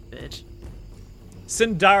 Rabid bitch.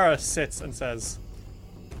 Sindara sits and says,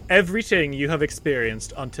 "Everything you have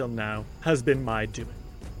experienced until now has been my doing.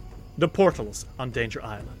 The portals on Danger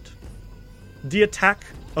Island. The attack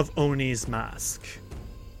of Oni's mask.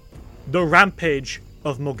 The rampage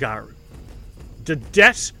of Mogaru. The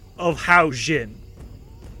death of Hao Jin."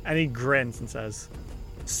 And he grins and says,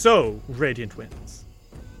 "So, Radiant Winds,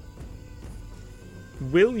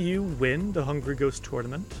 will you win the Hungry Ghost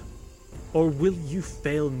tournament? Or will you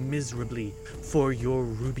fail miserably for your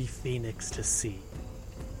Ruby Phoenix to see?"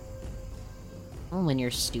 I'll win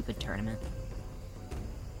your stupid tournament.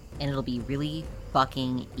 And it'll be really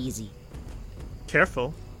fucking easy.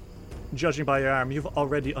 Careful. Judging by your arm, you've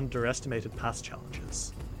already underestimated past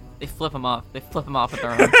challenges. They flip him off. They flip him off with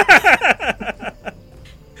their arm.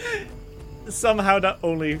 Somehow that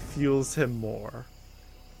only fuels him more.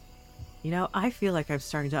 You know, I feel like I'm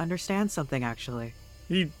starting to understand something, actually.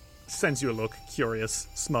 He sends you a look, curious,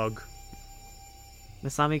 smug.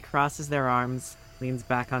 Masami crosses their arms, leans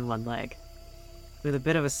back on one leg. With a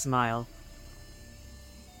bit of a smile.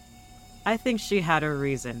 I think she had a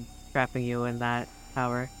reason trapping you in that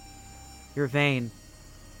tower. You're vain.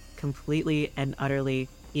 Completely and utterly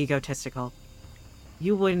egotistical.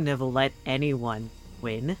 You wouldn't have let anyone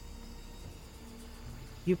win.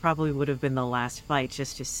 You probably would have been the last fight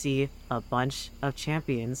just to see a bunch of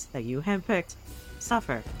champions that you handpicked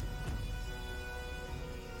suffer.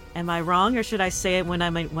 Am I wrong, or should I say it when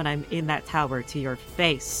I'm in that tower to your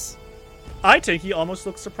face? I think he almost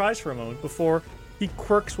looks surprised for a moment before he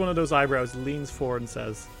quirks one of those eyebrows, leans forward and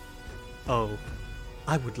says, "Oh,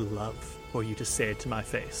 I would love for you to say it to my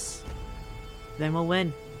face." Then we'll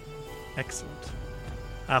win. Excellent.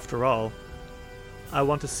 After all, I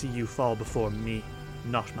want to see you fall before me,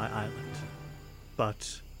 not my island.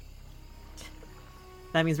 But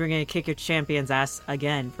that means we're gonna kick your champion's ass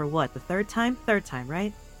again. For what? The third time? Third time,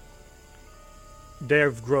 right?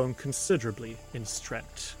 they've grown considerably in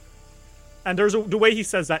strength. And the way he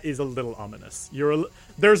says that is a little ominous.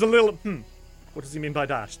 There's a little, what does he mean by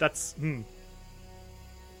that? That's,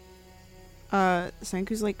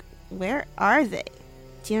 Senku's like, where are they?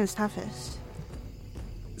 Tiena's toughest.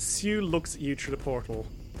 Sue looks at you through the portal,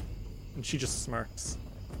 and she just smirks.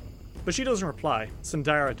 But she doesn't reply.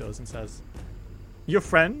 Sindara does and says, "Your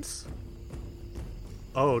friends?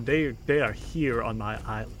 Oh, they are here on my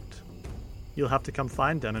island. You'll have to come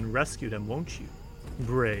find them and rescue them, won't you?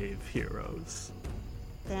 Brave heroes."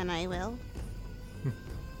 Then I will.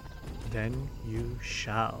 Then you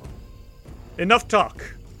shall. Enough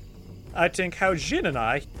talk. I think Hao Jin and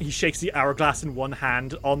I, he shakes the hourglass in one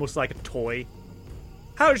hand, almost like a toy.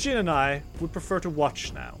 Hao Jin and I would prefer to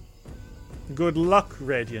watch now. Good luck,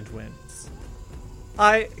 Radiant Winds.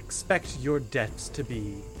 I expect your deaths to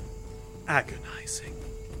be agonizing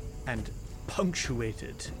and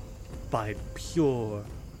punctuated by pure,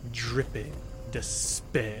 dripping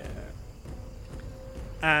despair.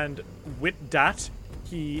 And with that,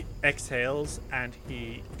 he exhales and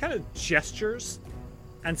he kind of gestures,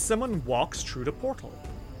 and someone walks through the portal.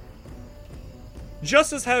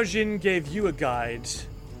 Just as Hao Jin gave you a guide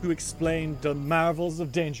who explained the marvels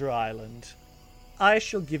of Danger Island, I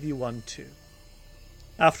shall give you one too.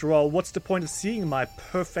 After all, what's the point of seeing my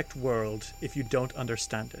perfect world if you don't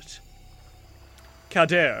understand it?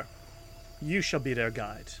 Kader, you shall be their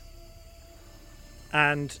guide.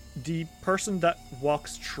 And the person that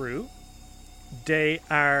walks through,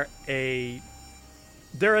 they're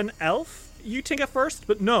an elf, you think at first,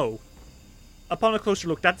 but no. Upon a closer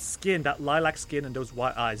look, that skin, that lilac skin and those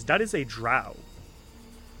white eyes, that is a drow.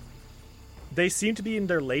 They seem to be in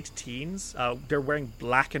their late teens. They're wearing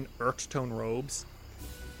black and earth tone robes.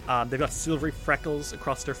 They've got silvery freckles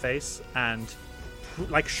across their face and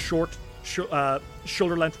like short,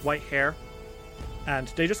 shoulder-length white hair. And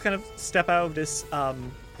they just kind of step out of this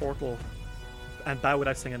portal and bow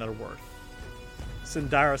without saying another word.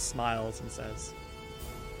 Sindara smiles and says,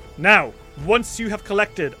 "Now, once you have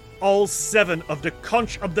collected all 7 of the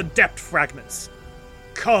Conch of the Depth fragments,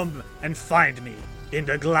 come and find me in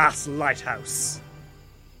the glass lighthouse."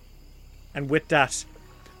 And with that,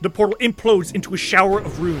 the portal implodes into a shower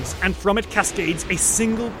of runes, and from it cascades a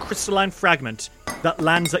single crystalline fragment that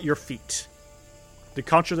lands at your feet. The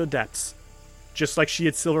Conch of the Depths, just like she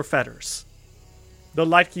had silver feathers. The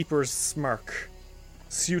Lightkeepers smirk.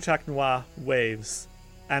 Sutak Noir waves,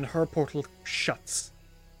 and her portal shuts,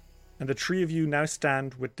 And the three of you now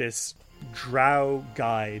stand with this drow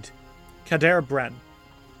guide, Kader Bren,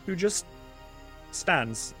 who just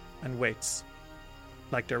stands and waits,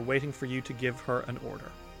 like they're waiting for you to give her an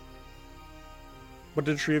order. What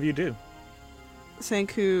did the three of you do?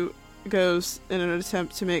 Sanku goes in an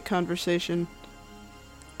attempt to make conversation.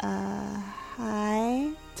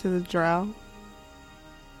 Hi? To the drow.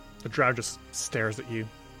 The drow just stares at you.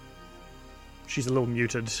 She's a little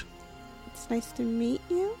muted. It's nice to meet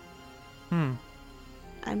you.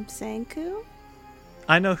 I'm Sanku.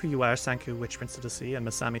 I know who you are, Sanku, Witch Prince of the Sea, and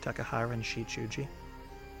Masami Takahara and Shichuji.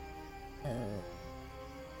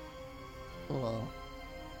 Cool.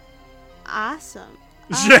 Awesome.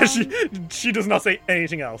 Yeah, she does not say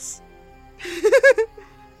anything else.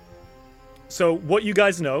 So what you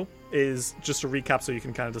guys know is, just to recap so you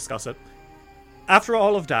can kind of discuss it. After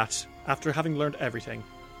all of that, after having learned everything,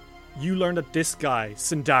 you learned that this guy,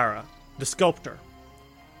 Sindara, the sculptor,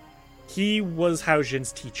 he was Hao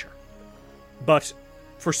Jin's teacher. But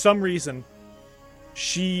for some reason,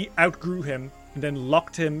 she outgrew him and then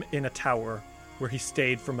locked him in a tower where he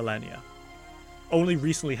stayed for millennia. Only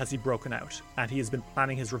recently has he broken out, and he has been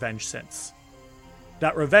planning his revenge since.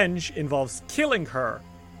 That revenge involves killing her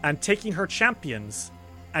and taking her champions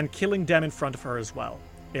and killing them in front of her as well,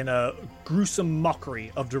 in a gruesome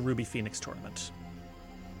mockery of the Ruby Phoenix tournament.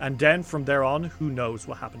 And then from there on, who knows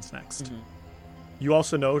what happens next. Mm-hmm. You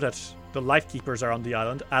also know that the Lightkeepers are on the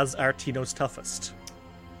island, as are Tino's toughest.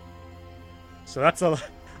 So that's a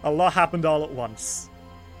lot happened all at once.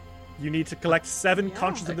 You need to collect 7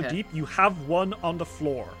 conches of the deep. You have 1 on the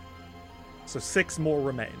floor. So 6 more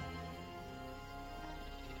remain.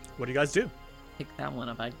 What do you guys do? Pick that one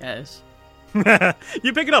up, I guess.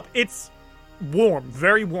 You pick it up. It's warm.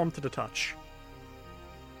 Very warm to the touch.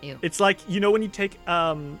 Ew. It's like, you know when you take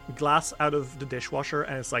glass out of the dishwasher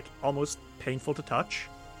and it's like almost painful to touch?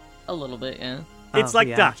 A little bit, yeah. It's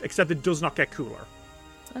like that, except it does not get cooler.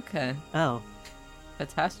 Okay. Oh.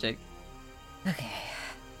 Fantastic. Okay.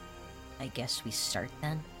 I guess we start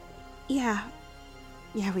then? Yeah,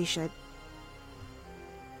 we should.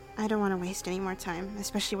 I don't want to waste any more time,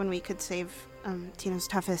 especially when we could save Tino's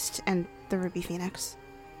toughest and the Ruby Phoenix.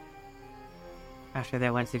 After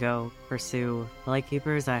they went to go pursue the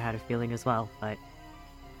Lightkeepers, I had a feeling as well, but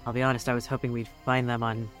I'll be honest, I was hoping we'd find them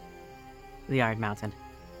on the Iron Mountain.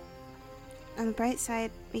 On the bright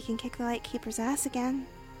side, we can kick the Lightkeeper's ass again.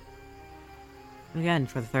 Again,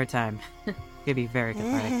 for the 3rd time. Could be very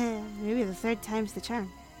cathartic. Maybe the 3rd time's the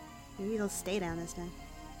charm. Maybe they'll stay down this time.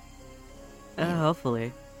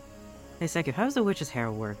 Hopefully. Hey, Seku, how does the witch's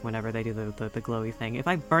hair work whenever they do the glowy thing? If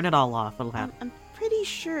I burn it all off, it'll happen. I'm pretty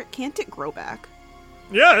sure... Can't it grow back?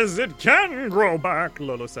 Yes, it can grow back,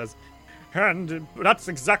 Lolo says. And that's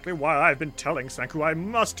exactly why I've been telling Sanku I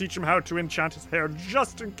must teach him how to enchant his hair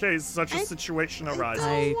just in case such a situation arises.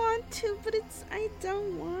 I don't want to, but I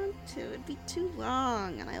don't want to. It'd be too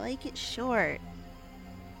long, and I like it short.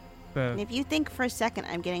 And if you think for a second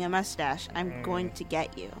I'm getting a mustache, I'm going to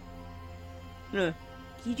get you.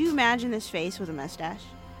 Could you imagine this face with a mustache?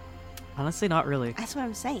 Honestly, not really. That's what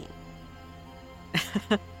I'm saying.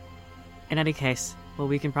 In any case, what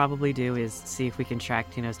we can probably do is see if we can track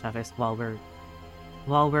Tino's toughest while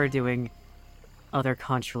we're doing other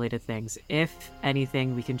conch-related things. If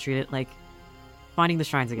anything, we can treat it like finding the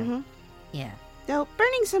shrines again. Mm-hmm. Yeah. Though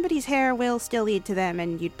burning somebody's hair will still lead to them,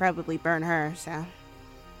 and you'd probably burn her, so...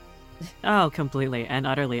 Oh, completely and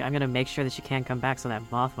utterly. I'm gonna make sure that she can't come back so that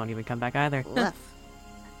moth won't even come back either. Woof.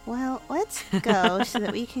 Well, let's go so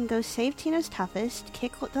that we can go save Tino's toughest,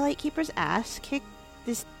 kick the Lightkeeper's ass, kick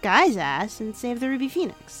this guy's ass, and save the Ruby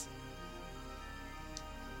Phoenix.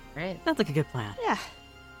 Right. Sounds like a good plan. Yeah.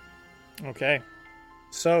 Okay.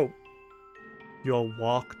 So, you'll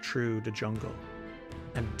walk through the jungle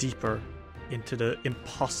and deeper into the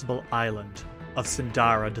impossible island of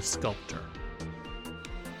Sindara the Sculptor.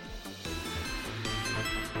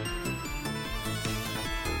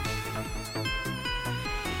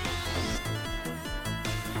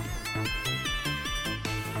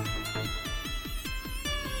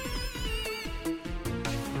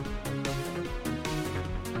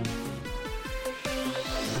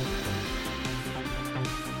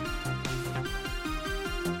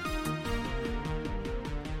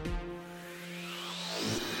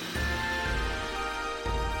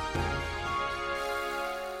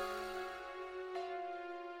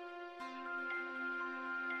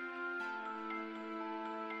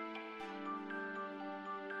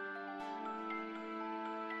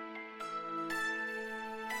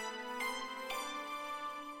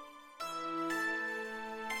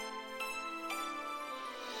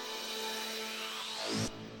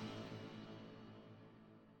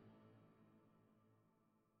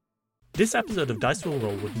 This episode of Dice Roll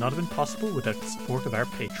Roll would not have been possible without the support of our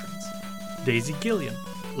patrons. Daisy Gillian,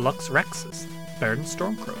 Lux Rexus, Bairden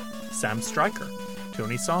Stormcrow, Sam Stryker,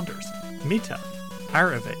 Tony Saunders, Mita,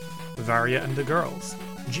 Arave, Varia and the Girls,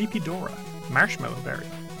 GP Dora, Marshmallow Berry,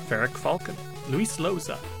 Ferric Falcon, Luis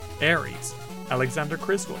Loza, Aries, Alexander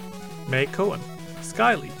Criswell, May Cohen,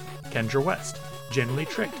 Skyly, Kendra West, Genuinely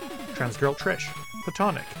Tricked, Transgirl Trish,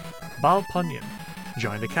 Platonic, Bal Punyan,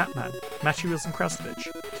 Join the Catman, Matthew Wilson Krasovich,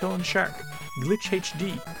 Tillen Shark, Glitch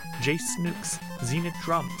HD, Jace Snooks, Zenith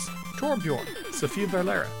Drums, Torbjorn, Sophia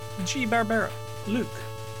Verlera, G. Barbera, Luke,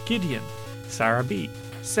 Gideon, Sarah B,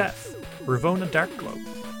 Seth, Ravona Darkglow,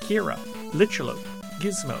 Kira, Lichelo,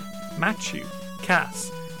 Gizmo, Matthew,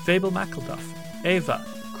 Cass, Fable McElduff, Ava,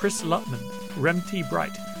 Chris Lutman, Rem T.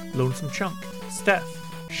 Bright, Lonesome Chunk, Steph,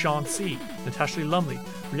 Sean C, Natasha Lumley,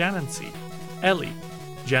 Rhiannon C, Ellie,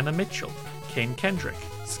 Jenna Mitchell, Kane Kendrick,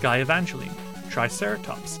 Sky Evangeline,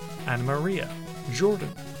 Triceratops, Anna Maria, Jordan,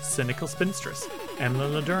 Cynical Spinstress,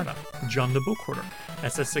 Emily Laderna, John the Bookhoarder,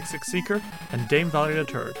 SS66 Seeker, and Dame Valerie the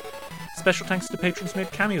Third. Special thanks to patrons who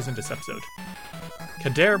made cameos in this episode.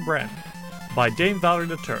 Kader Bren by Dame Valerie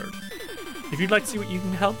the Third. If you'd like to see what you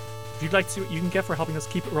can get for helping us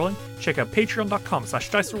keep it rolling, check out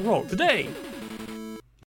patreon.com/diceroll today.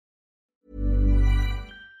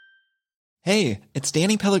 Hey, it's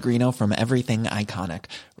Danny Pellegrino from Everything Iconic.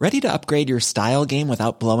 Ready to upgrade your style game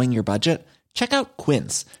without blowing your budget? Check out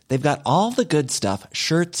Quince. They've got all the good stuff,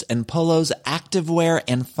 shirts and polos, activewear,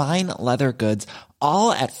 and fine leather goods,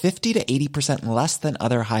 all at 50 to 80% less than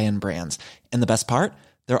other high-end brands. And the best part?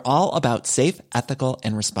 They're all about safe, ethical,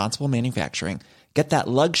 and responsible manufacturing. Get that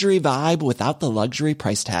luxury vibe without the luxury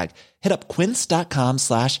price tag. Hit up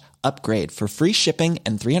quince.com/upgrade for free shipping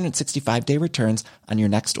and 365-day returns on your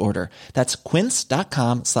next order. That's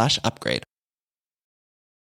quince.com/upgrade.